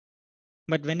agree.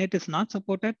 But when it is not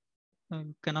supported,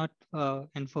 cannot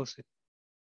enforce it.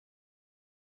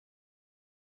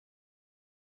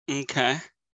 Okay.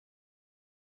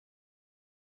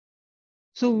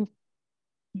 So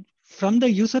from the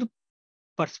user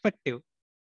perspective,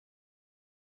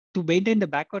 to maintain the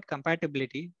backward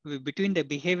compatibility between the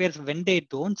behaviors when they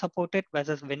don't support it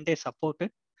versus when they support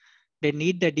it, they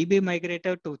need the DB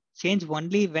migrator to change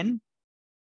only when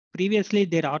previously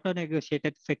their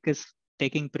auto-negotiated FIC is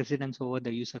taking precedence over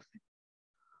the user FIC.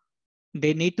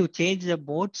 They need to change the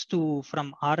modes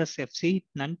from RSFC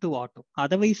none to auto.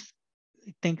 Otherwise,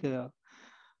 I think when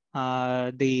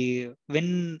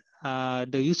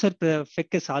the user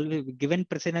FIC is always given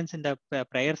precedence in the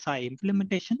prior SI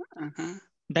implementation,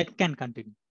 that can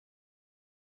continue.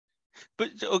 But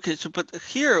okay, so but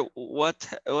here, what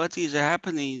is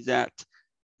happening is that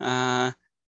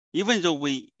even though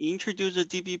we introduce a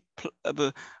DB,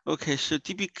 okay, so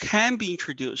DB can be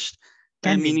introduced,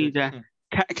 meaning that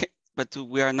but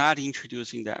we are not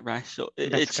introducing that, right? So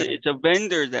it's a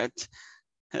vendor that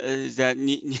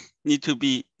need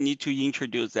to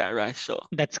introduce that, right? So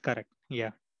that's correct.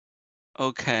 Yeah.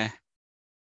 Okay.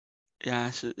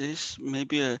 Yeah. So this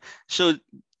maybe so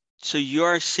you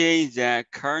are saying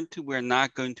that currently we're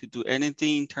not going to do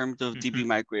anything in terms of DB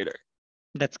migrator.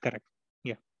 That's correct.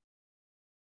 Yeah.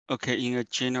 Okay, in a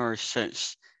general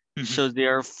sense. So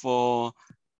therefore,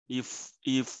 if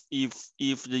the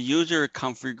user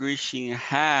configuration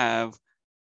have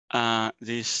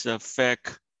this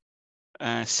FEC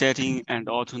setting and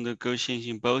auto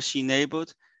negotiation both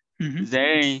enabled,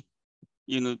 then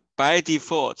by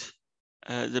default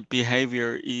the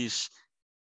behavior is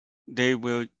they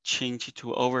will change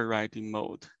to overriding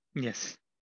mode. Yes,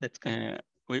 that's correct.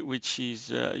 Which is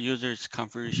user's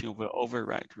configuration will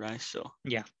override, right? So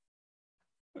yeah.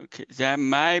 Okay, that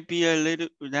might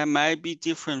be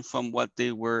different from what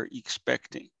they were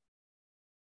expecting.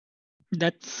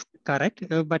 That's correct,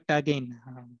 but again,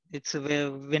 it's a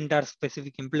vendor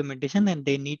specific implementation, and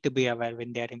they need to be aware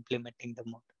when they are implementing the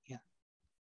mode. Yeah.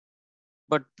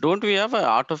 But don't we have a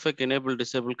autofic enable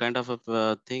disable kind of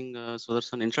a thing,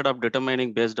 Sudarshan? Instead of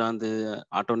determining based on the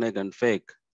autoneg and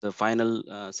fake, the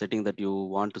final setting that you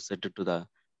want to set it to the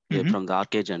from the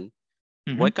arcagent,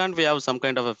 why can't we have some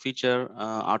kind of a feature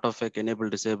autofic enable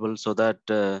disable so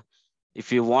that if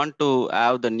you want to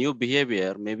have the new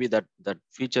behavior, maybe that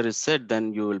feature is set,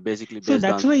 then you will basically based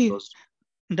that's on why those.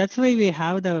 That's why we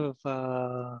have the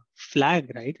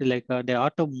flag, right? Like the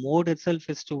auto mode itself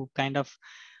is to kind of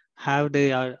have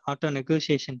the auto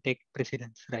negotiation take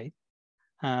precedence, right?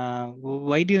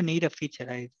 Why do you need a feature?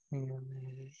 I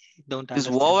don't This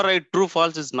understand. override true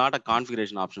false is not a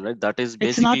configuration option, right? That is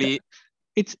basically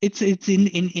it's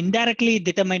indirectly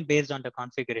determined based on the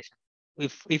configuration.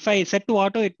 If I set to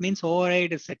auto, it means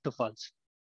override is set to false.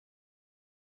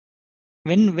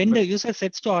 When the user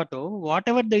sets to auto,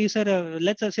 whatever the user,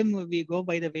 let's assume we go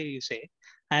by the way you say,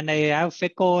 and I have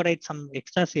FIC override some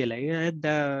extra CLI,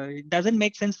 it doesn't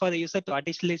make sense for the user to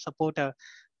additionally support a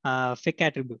FIC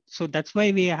attribute. So that's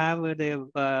why we have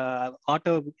the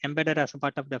auto embedded as a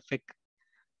part of the FIC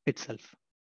itself,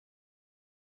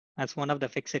 as one of the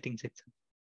FIC settings itself.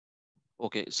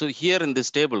 Okay, so here in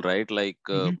this table, right, like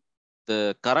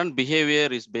the current behavior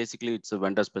is basically it's a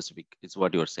vendor specific. It's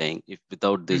what you're saying. If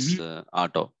without this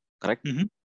auto, correct?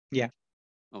 Yeah.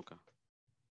 Okay.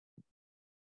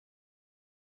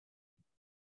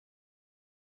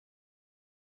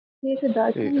 Hey,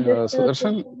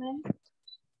 Sudarshan.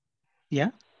 Yeah.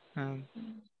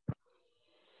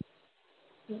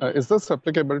 Is this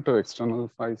applicable to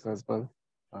external files as well?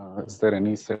 Is there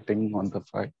any setting on the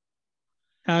file?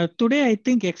 Today, I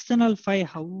think external file,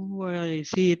 how I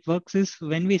see it works is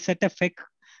when we set a FIC,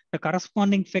 the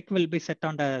corresponding FIC will be set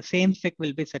on the same FIC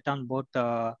will be set on both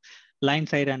line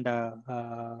side and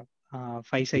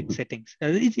file side settings.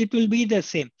 It will be the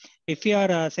same. If you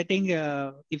are setting,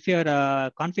 if your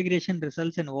configuration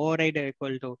results in override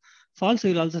equal to false,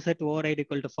 you will also set override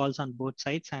equal to false on both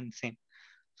sides and same.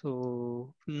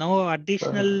 So no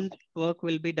additional work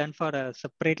will be done for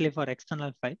separately for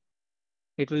external file.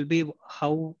 It will be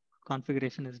how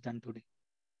configuration is done today.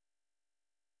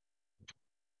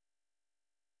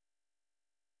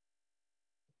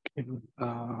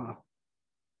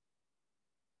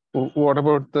 What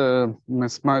about the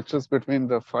mismatches between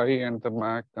the PHY and the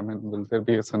Mac? I mean, will there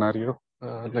be a scenario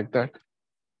like that?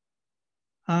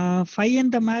 PHY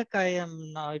and the Mac, I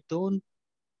don't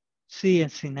see a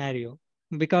scenario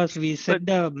because we set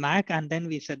the Mac and then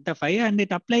we set the PHY, and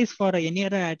it applies for any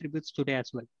other attributes today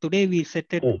as well. Today we set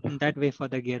it in that way for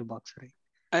the gearbox,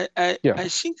 right? I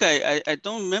think I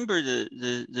don't remember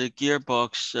the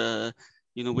gearbox,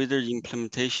 whether the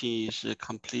implementation is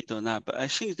complete or not, but I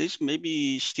think this may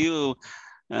be still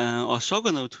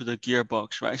orthogonal to the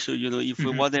gearbox, right? So, if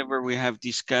whatever we have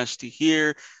discussed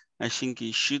here, I think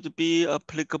it should be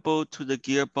applicable to the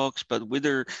gearbox, but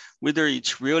whether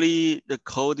it's really the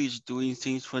code is doing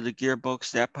things for the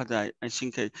gearbox, that part I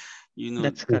think,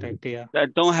 that's correct, yeah. I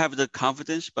don't have the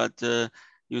confidence, but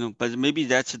but maybe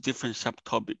that's a different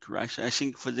subtopic, right? So I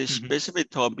think for this specific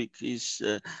topic is,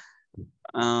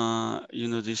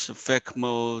 this effect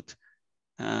mode.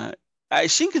 I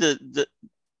think it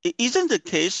isn't the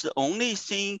case. The only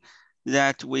thing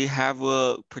that we have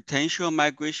a potential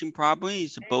migration problem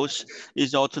is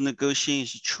auto negotiation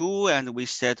is true, and we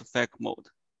set effect mode.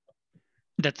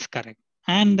 That's correct.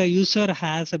 And the user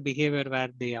has a behavior where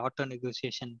the auto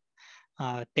negotiation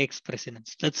takes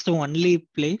precedence. That's the only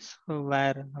place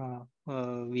where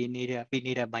we need a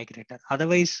migrator.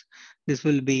 Otherwise, this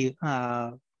will be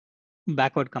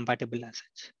backward compatible as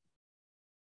such.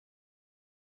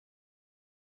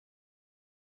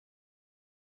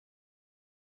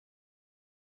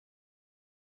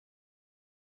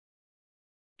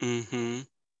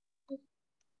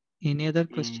 Any other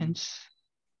questions?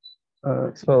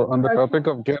 So on the topic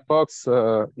of gearbox,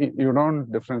 you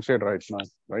don't differentiate right now,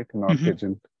 right? In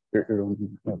ArcAgent,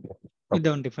 We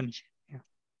don't differentiate.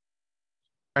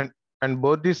 Yeah. And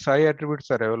both these PSI attributes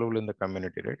are available in the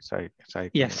community, right? PSI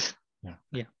community. Yes.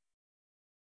 Yeah.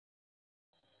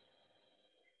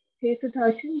 Okay, so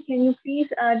Darshan, can you please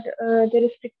add the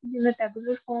restrictions in a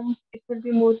tabular form? It will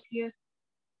be more clear.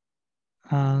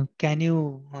 Can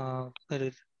you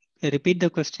repeat the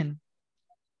question?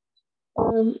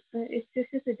 It's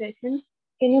just a suggestion.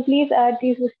 Can you please add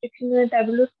these restrictions in a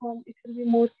tabular form? It will be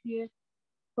more clear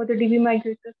for the DB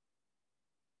migrator.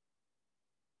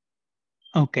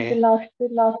 Okay. The last.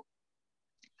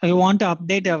 You want to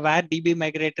update where DB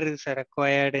migrator is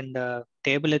required in the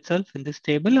table itself, in this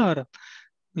table, or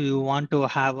you want to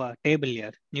have a table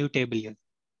here, new table here?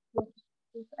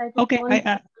 Yes, okay,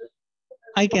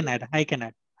 I can add,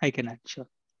 sure.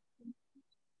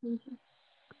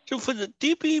 So for the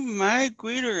DB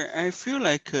migrator, I feel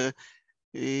like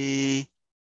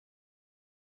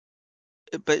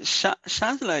but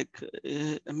sounds like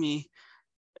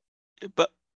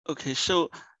but okay. So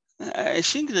I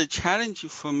think the challenge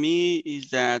for me is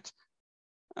that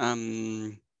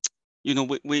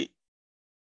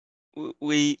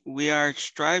we are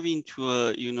striving to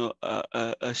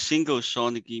a single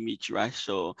SONiC image, right?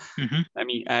 So I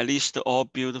mean, at least all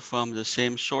built from the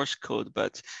same source code,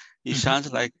 but it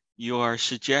sounds like you are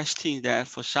suggesting that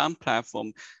for some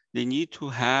platform they need to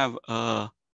have a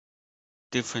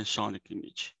different SONiC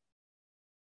image.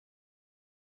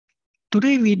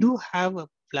 Today we do have a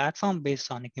platform-based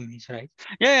SONiC image, right?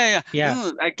 Yeah.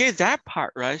 No, I get that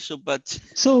part, right? So,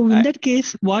 in that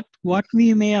case, what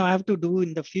we may have to do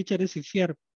in the future is, if you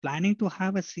are planning to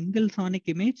have a single SONiC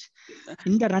image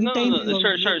in the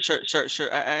runtime.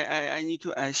 Sure. I need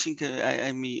to. I think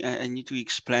I need to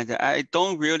explain that. I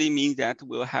don't really mean that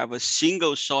we'll have a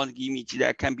single SONiC image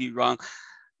that can be run.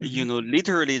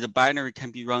 Literally the binary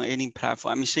can be run any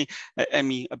platform. I'm saying,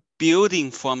 a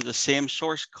building from the same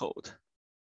source code,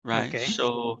 right? Okay.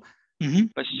 So,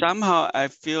 but somehow I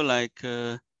feel like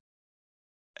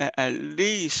at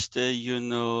least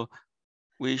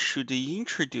we should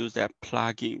introduce that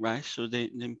plugin, right? So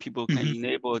then people can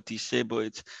enable or disable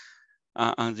it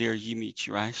on their image,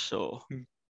 right? So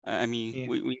I mean,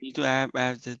 we need to have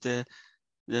the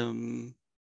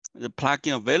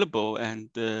plugin available,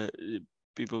 and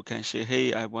people can say,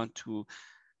 hey, I want to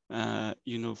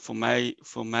for my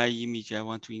image, I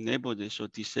want to enable this or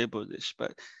disable this.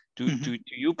 But do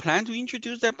you plan to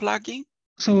introduce that plugin?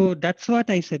 So that's what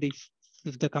I said.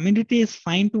 If the community is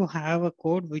fine to have a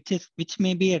code which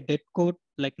may be a dead code,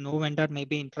 like no vendor may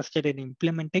be interested in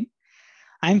implementing,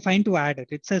 I'm fine to add it.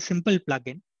 It's a simple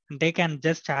plugin. They can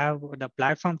just have the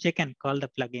platform check and call the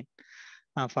plugin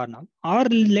for now. Or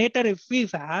later, if we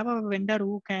have a vendor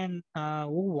who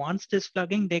wants this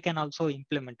plugin, they can also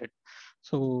implement it.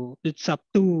 So it's up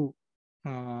to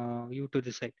you to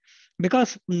decide,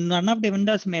 because none of the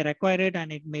vendors may require it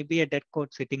and it may be a dead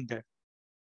code sitting there.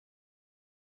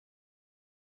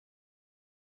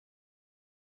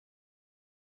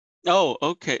 Oh,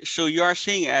 okay. So you are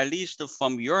saying, at least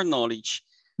from your knowledge,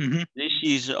 this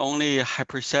is only a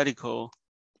hypothetical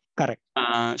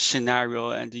scenario,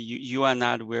 and you are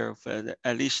not aware of it.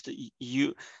 At least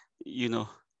you know,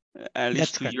 at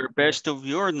least to your best of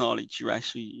your knowledge, right?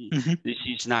 So this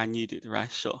is not needed,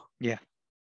 right? So yeah.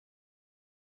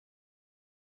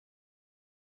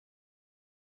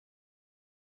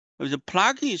 The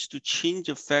plugin is to change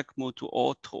effect mode to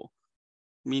auto,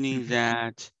 meaning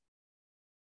that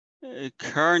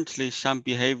currently some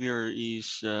behavior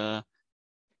is so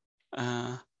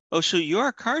you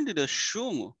are currently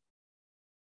assume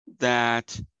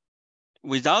that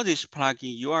without this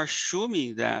plugin, you are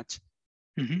assuming that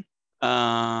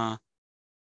the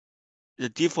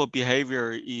default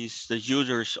behavior is the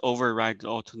user's override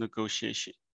auto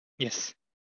negotiation. Yes.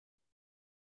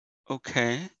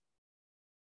 Okay.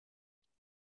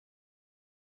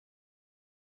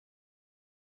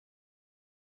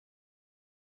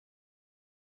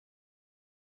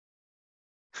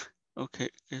 Okay,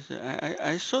 because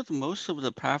I thought most of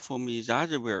the platform is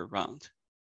other way around.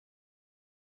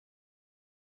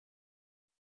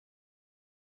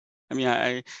 I mean,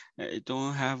 I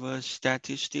don't have a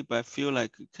statistic, but I feel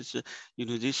like because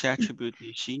this attribute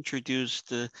is introduced,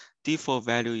 the default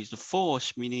value is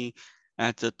false, meaning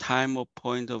at the time or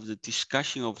point of the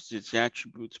discussion of this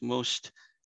attribute, most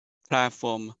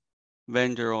platform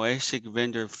vendor or ASIC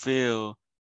vendor feel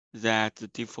that the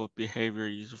default behavior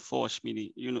is false, meaning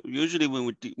usually when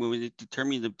we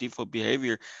determine the default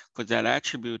behavior for that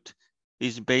attribute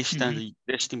is based on the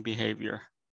existing behavior.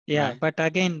 Yeah, right? but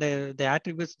again, the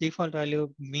attribute's default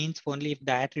value means only if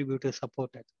the attribute is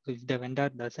supported. So if the vendor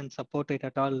doesn't support it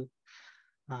at all,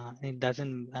 it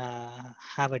doesn't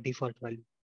have a default value.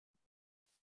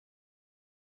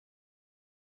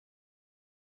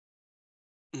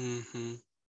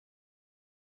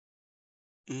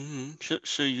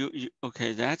 So you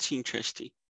okay? That's interesting.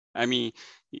 I mean,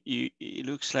 it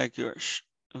looks like you're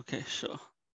okay. So.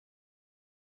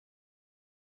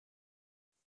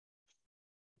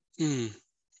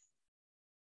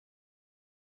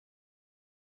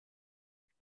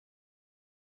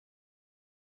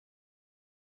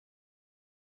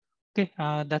 Okay,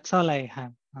 that's all I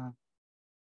have.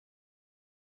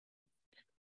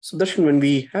 So Darshan, when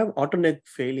we have AutoNeg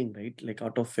failing, right, like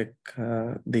AutoFic,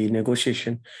 the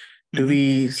negotiation, do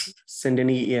we send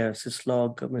any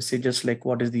syslog messages like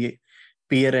what is the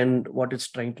peer end, what it's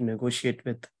trying to negotiate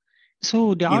with?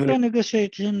 So the auto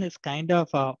negotiation is kind of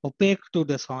opaque to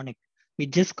the SONiC. We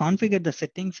just configure the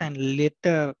settings and let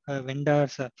the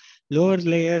vendors lower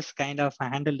layers kind of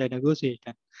handle the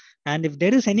negotiation. And if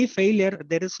there is any failure,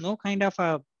 there is no kind of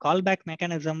a callback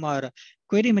mechanism or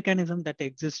query mechanism that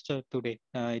exists today,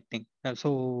 I think.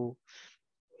 So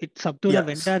it's up to the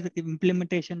vendor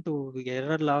implementation to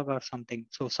error log or something.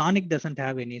 So SONiC doesn't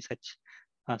have any such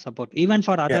support. Even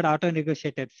for other auto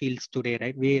negotiated fields today,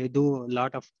 right? We do a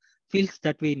lot of fields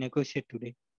that we negotiate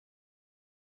today.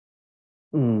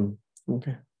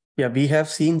 Okay. Yeah, we have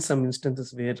seen some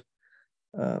instances where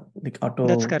like auto.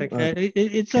 That's correct.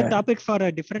 It's a topic for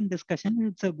a different discussion.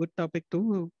 It's a good topic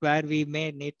too, where we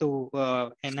may need to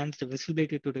enhance the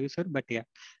visibility to the user. But yeah,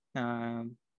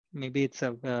 maybe it's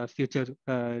a future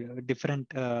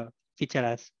different feature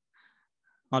as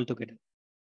altogether.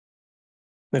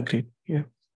 Agreed. Yeah.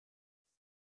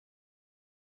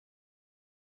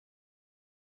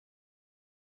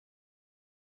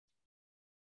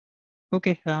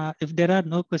 Okay. If there are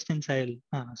no questions,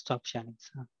 I'll stop sharing.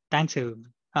 Thanks,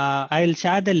 everyone. I'll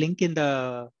share the link in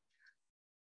the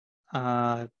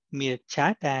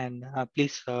chat, and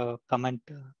please comment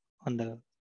on the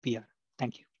PR.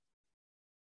 Thank you.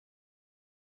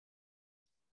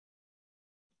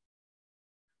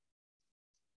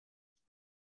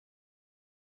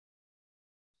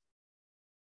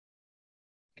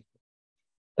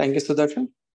 Thank you, Sudarshan.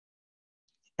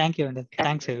 Thank you, and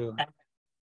thanks everyone.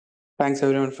 Thanks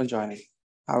everyone for joining.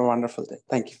 Have a wonderful day.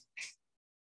 Thank you.